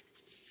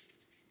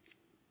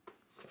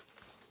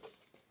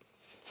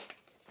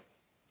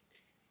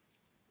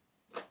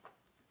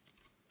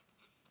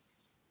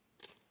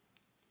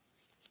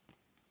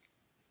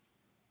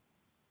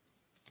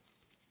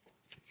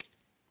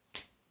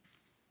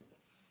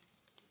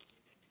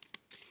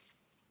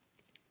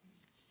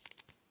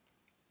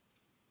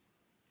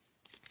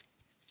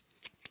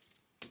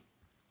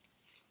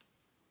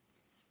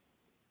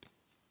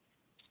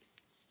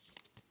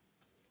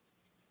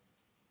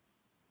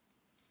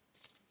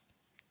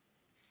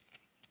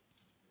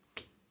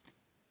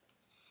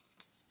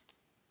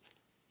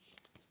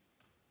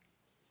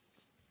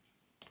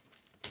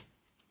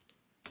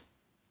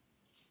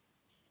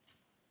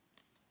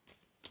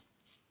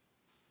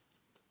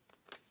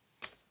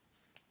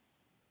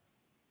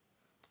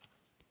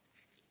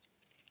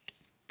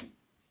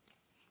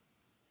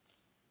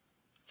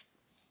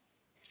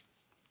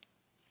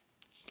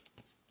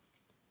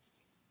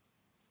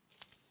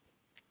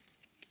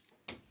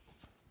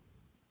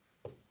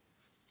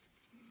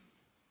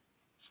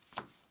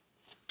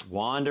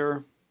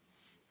 Wander.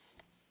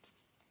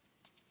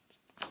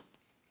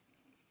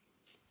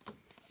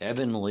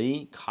 Evan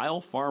Lee. Kyle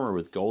Farmer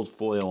with gold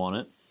foil on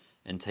it.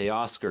 And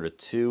Teoscar to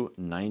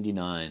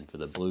 299 for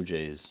the Blue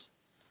Jays.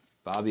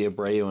 Bobby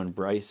Abreu and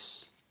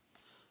Bryce.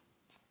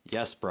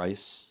 Yes,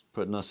 Bryce.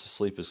 Putting us to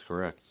sleep is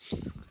correct.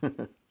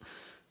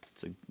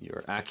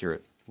 You're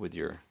accurate with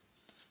your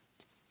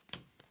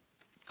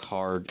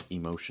card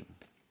emotion.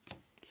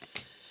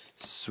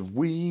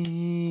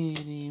 Sweet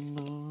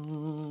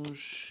emotion.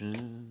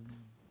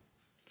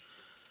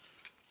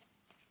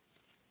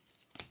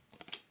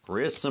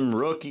 Grissom,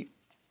 rookie.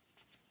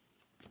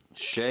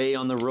 Shea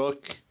on the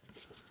rook.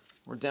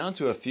 We're down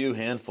to a few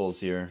handfuls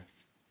here.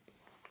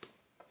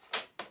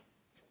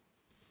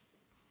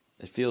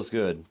 It feels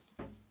good.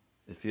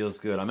 It feels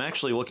good. I'm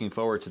actually looking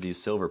forward to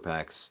these silver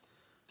packs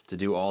to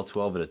do all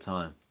 12 at a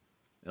time.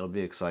 It'll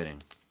be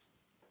exciting.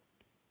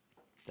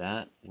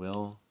 That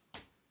will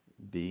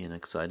be an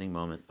exciting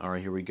moment. All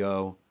right, here we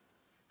go.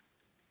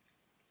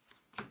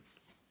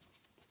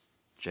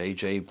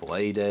 JJ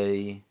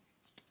Bleday.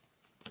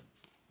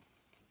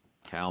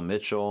 Cal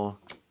Mitchell.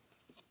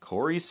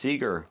 Corey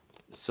Seager,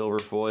 silver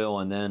foil,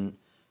 and then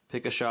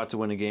pick a shot to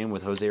win a game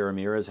with Jose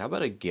Ramirez. How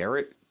about a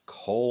Garrett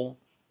Cole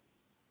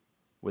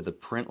with a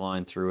print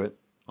line through it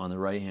on the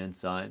right-hand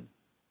side?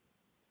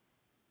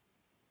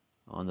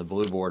 On the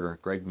blue border,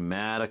 Greg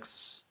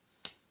Maddux,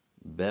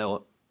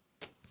 Bell,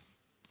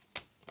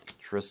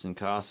 Tristan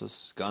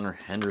Casas, Gunnar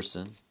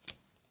Henderson.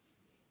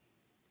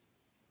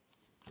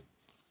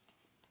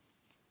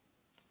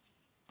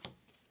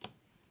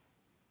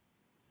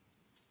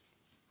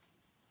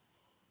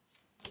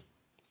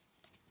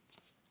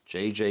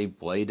 JJ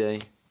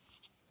Bleday.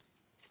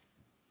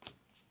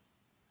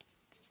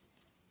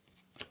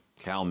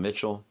 Cal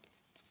Mitchell.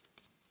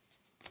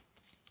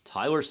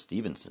 Tyler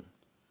Stevenson.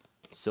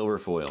 Silver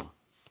foil.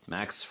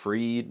 Max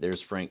Fried.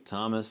 There's Frank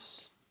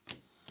Thomas.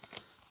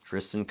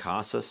 Tristan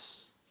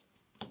Casas.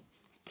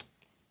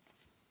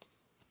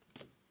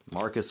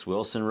 Marcus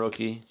Wilson,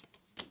 rookie.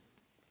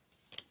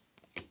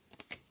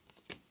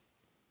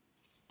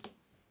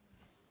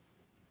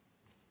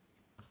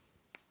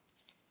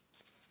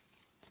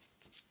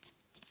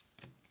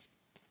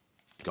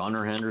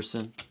 Gunnar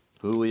Henderson,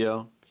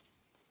 Julio,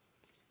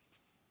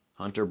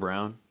 Hunter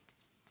Brown.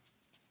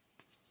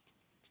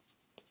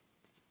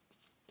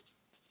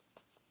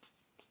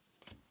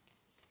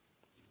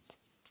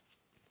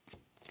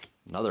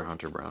 Another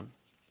Hunter Brown.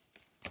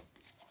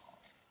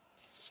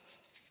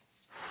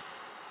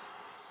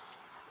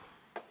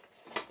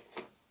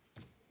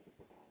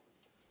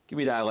 Give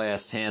me that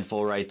last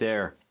handful right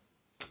there.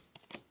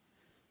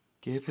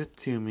 Give it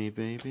to me,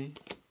 baby.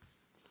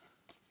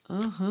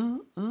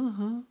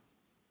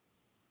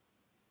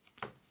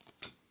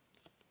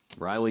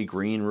 Riley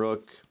Green,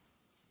 rook.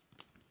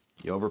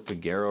 Yover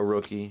Peguero,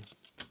 rookie.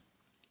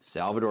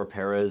 Salvador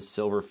Perez,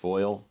 silver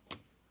foil.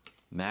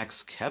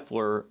 Max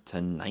Kepler to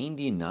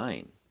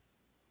 99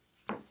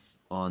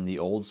 on the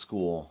old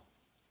school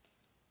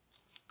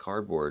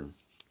cardboard.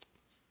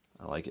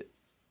 I like it.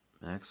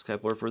 Max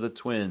Kepler for the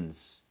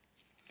Twins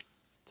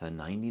to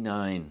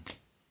 99.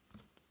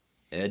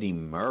 Eddie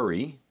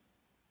Murray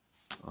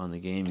on the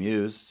game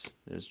used.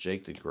 There's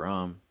Jake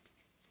DeGrom.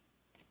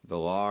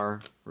 Villar,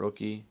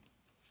 rookie.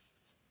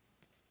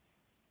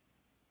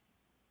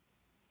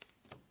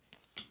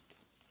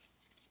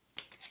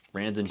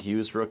 Brandon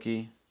Hughes,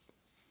 rookie.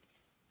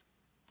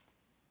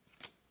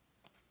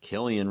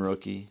 Killian,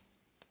 rookie.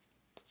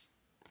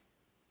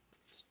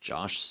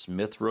 Josh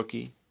Smith,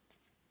 rookie.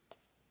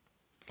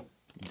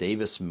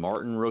 Davis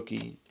Martin,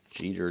 rookie.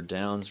 Jeter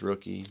Downs,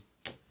 rookie.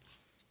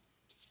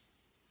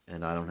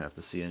 And I don't have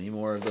to see any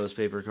more of those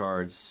paper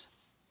cards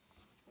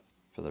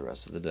for the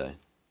rest of the day.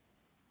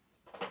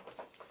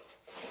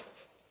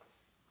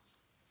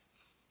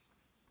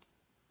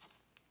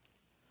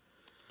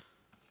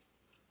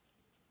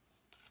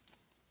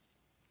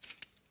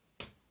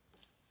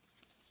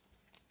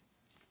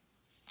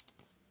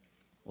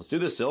 Let's do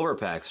the silver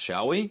packs,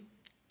 shall we?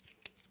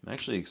 I'm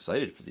actually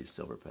excited for these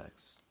silver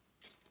packs.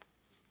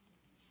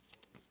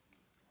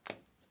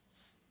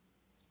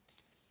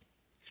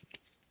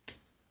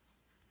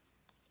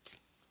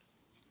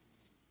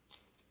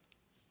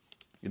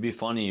 It'd be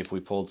funny if we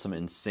pulled some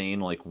insane,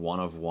 like,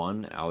 1 of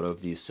 1 out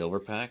of these silver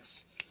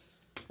packs,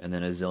 and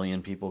then a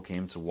zillion people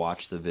came to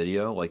watch the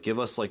video. Like, give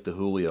us, like, the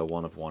Julio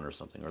 1 of 1 or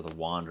something, or the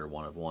Wander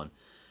 1 of 1,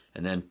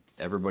 and then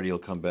everybody will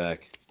come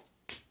back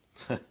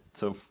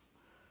to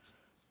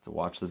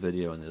watch the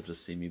video, and they'll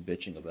just see me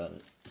bitching about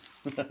it.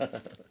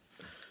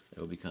 It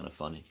would be kind of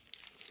funny.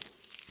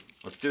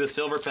 Let's do the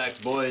silver packs,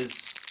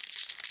 boys.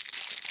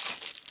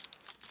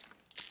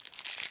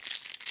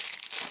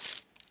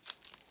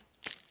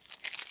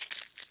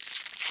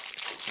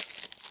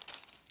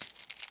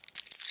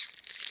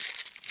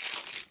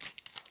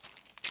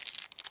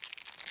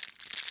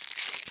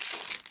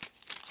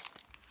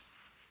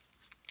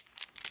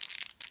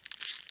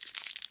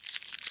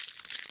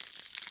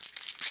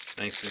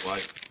 Thanks,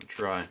 Mike. I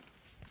try.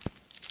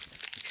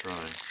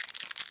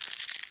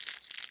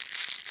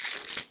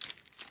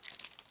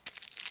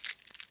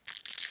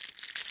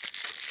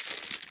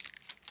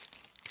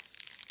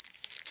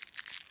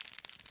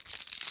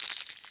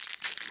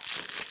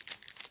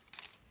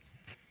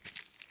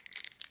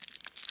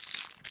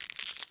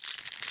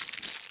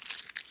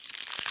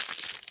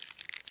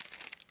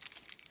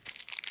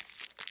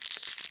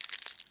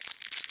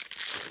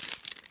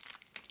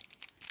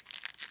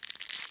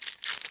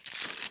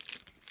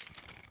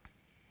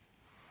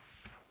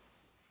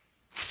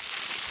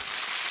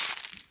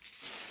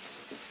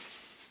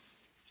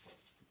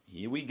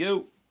 Here we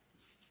go.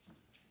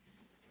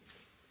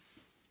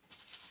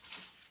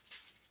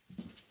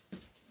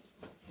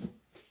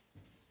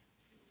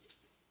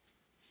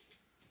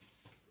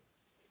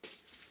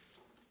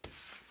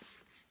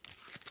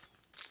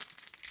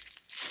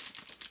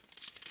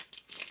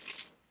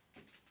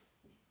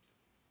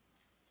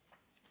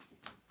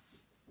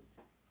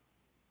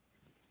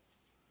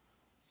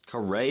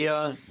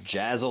 Correa,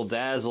 Jazzle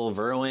Dazzle,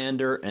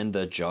 Verlander, and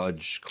the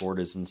Judge. Court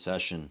is in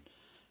session.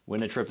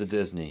 Win a trip to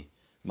Disney.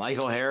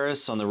 Michael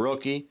Harris on the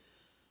rookie.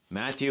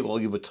 Matthew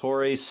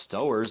Olivatore,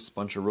 Stowers,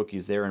 bunch of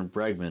rookies there, and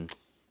Bregman.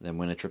 Then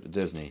win a trip to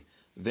Disney.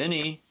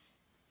 Vinny,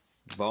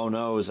 Bo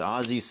knows.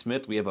 Ozzie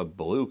Smith, we have a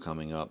blue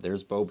coming up.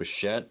 There's Bo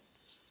Bichette,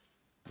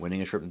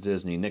 winning a trip to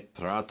Disney. Nick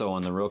Prato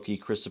on the rookie.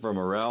 Christopher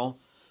Morel.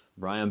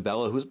 Brian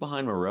Bello. Who's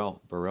behind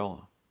Morel?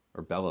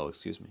 Bello,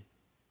 excuse me.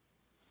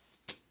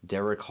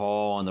 Derek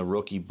Hall on the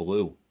rookie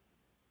blue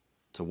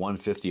to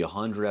 150.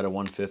 100 out of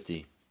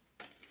 150.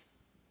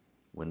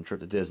 Win a trip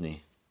to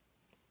Disney.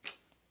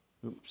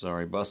 Oops,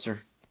 sorry,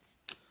 Buster.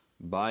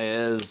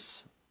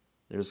 Baez.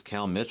 There's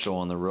Cal Mitchell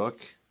on the rook.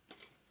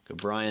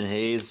 Brian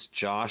Hayes.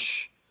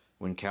 Josh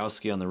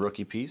Winkowski on the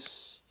rookie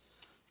piece.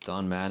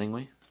 Don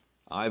Mattingly.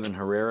 Ivan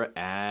Herrera.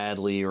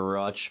 Adley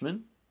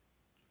Rutschman.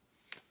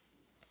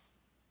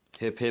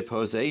 Hip Hip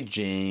Jose.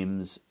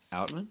 James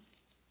Outman.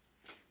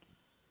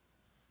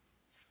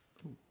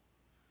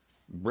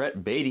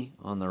 Brett Beatty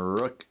on the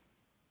rook.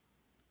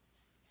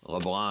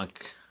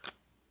 LeBlanc.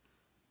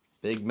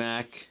 Big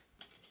Mac.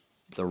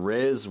 The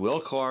Riz, Will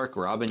Clark,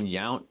 Robin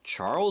Yount,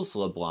 Charles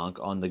LeBlanc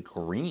on the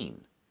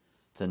green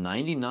to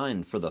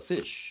 99 for the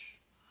Fish.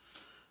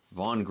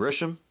 Vaughn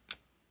Grisham.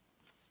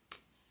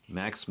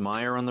 Max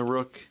Meyer on the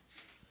Rook.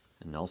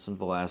 And Nelson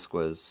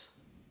Velasquez.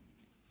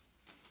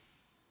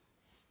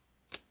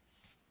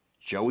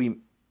 Joey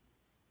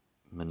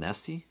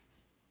Meneses.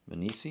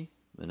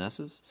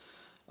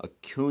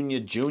 Acuna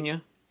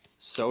Jr.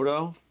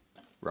 Soto.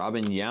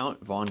 Robin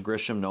Yount. Vaughn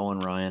Grisham. Nolan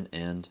Ryan.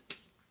 And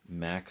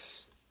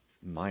Max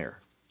Meyer.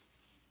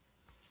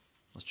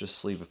 Let's just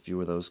sleeve a few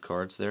of those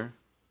cards there.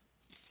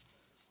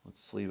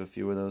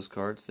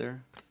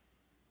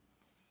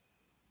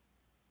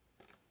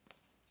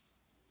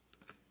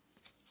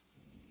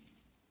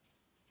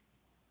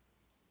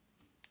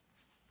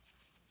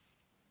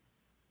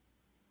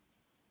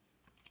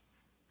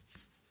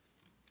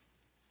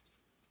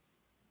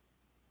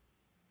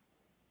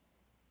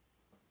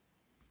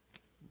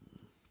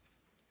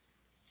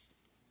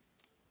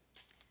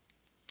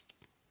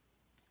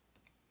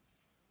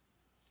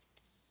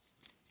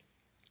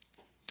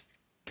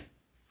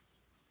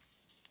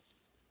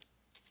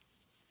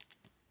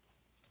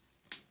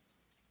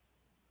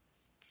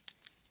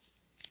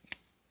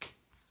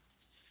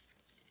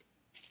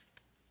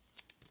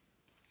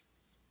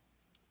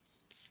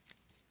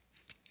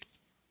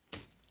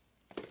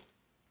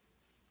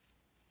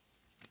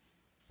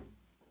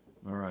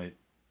 All right.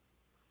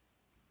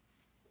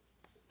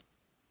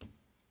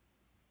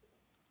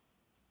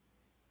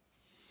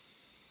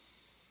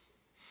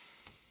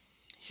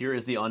 Here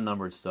is the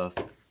unnumbered stuff.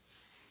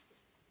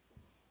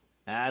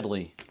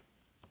 Adley.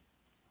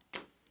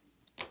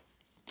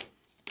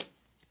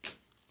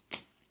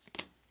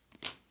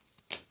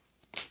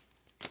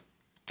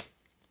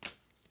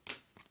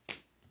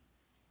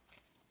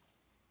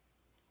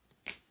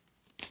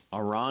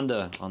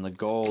 Aranda on the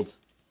gold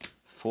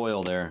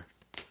foil there.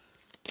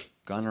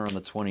 Gunner on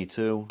the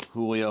 22.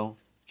 Julio,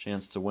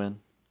 chance to win.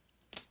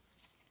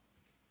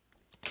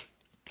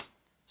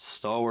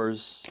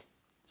 Stowers,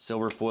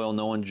 silver foil.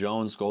 Nolan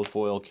Jones, gold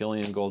foil.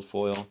 Killian, gold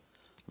foil.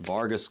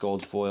 Vargas,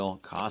 gold foil.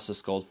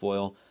 Casas, gold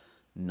foil.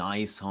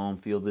 Nice home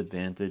field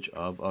advantage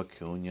of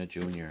Acuna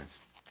Jr.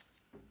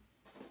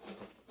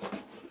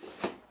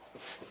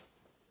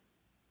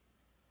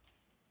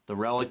 The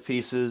relic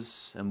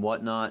pieces and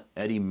whatnot.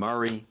 Eddie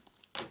Murray,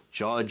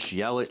 Judge,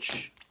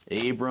 Yelich,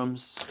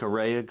 Abrams,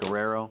 Correa,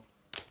 Guerrero,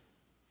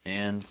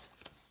 and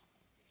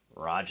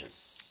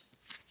Rogers.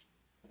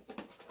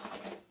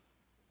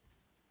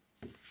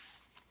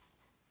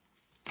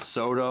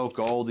 Soto,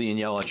 Goldie, and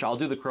Yelich. I'll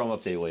do the Chrome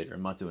update later.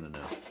 I'm not doing it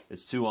now.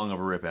 It's too long of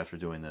a rip after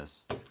doing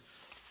this.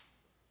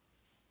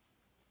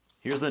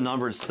 Here's the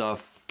numbered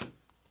stuff.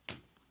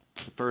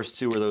 The first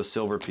two are those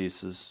silver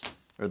pieces,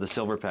 or the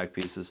silver pack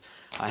pieces.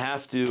 I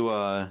have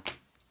to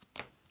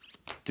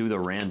do the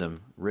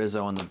random.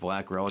 Rizzo on the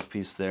black relic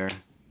piece there.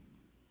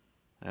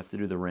 I have to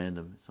do the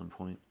random at some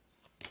point.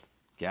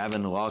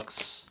 Gavin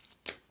Lux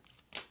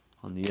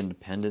on the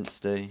Independence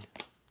Day.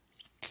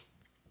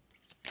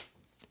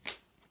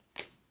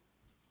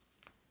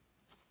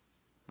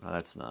 Oh,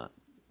 that's not.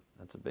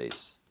 That's a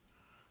base.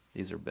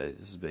 These are base.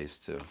 This is base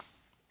too.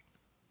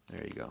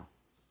 There you go.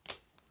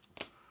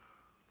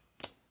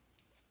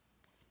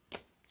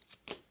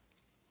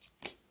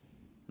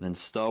 And then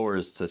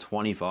Stowers to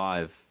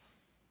 25.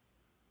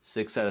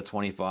 6 out of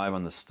 25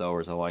 on the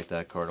Stowers. I like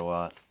that card a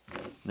lot.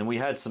 And then we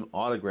had some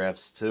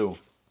autographs too.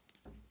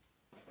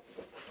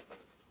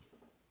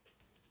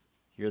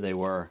 Here they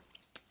were.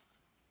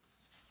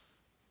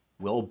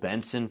 Will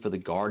Benson for the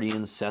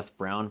Guardians. Seth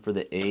Brown for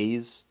the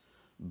A's.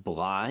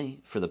 Bly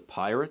for the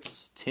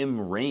Pirates.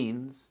 Tim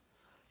Raines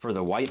for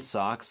the White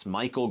Sox.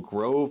 Michael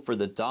Grove for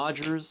the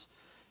Dodgers.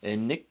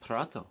 And Nick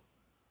Prato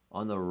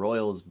on the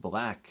Royals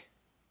black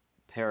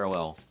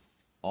parallel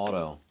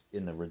auto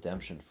in the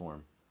redemption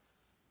form.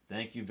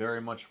 Thank you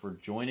very much for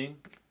joining.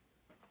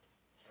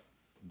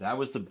 That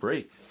was the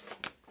break.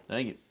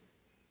 Thank you.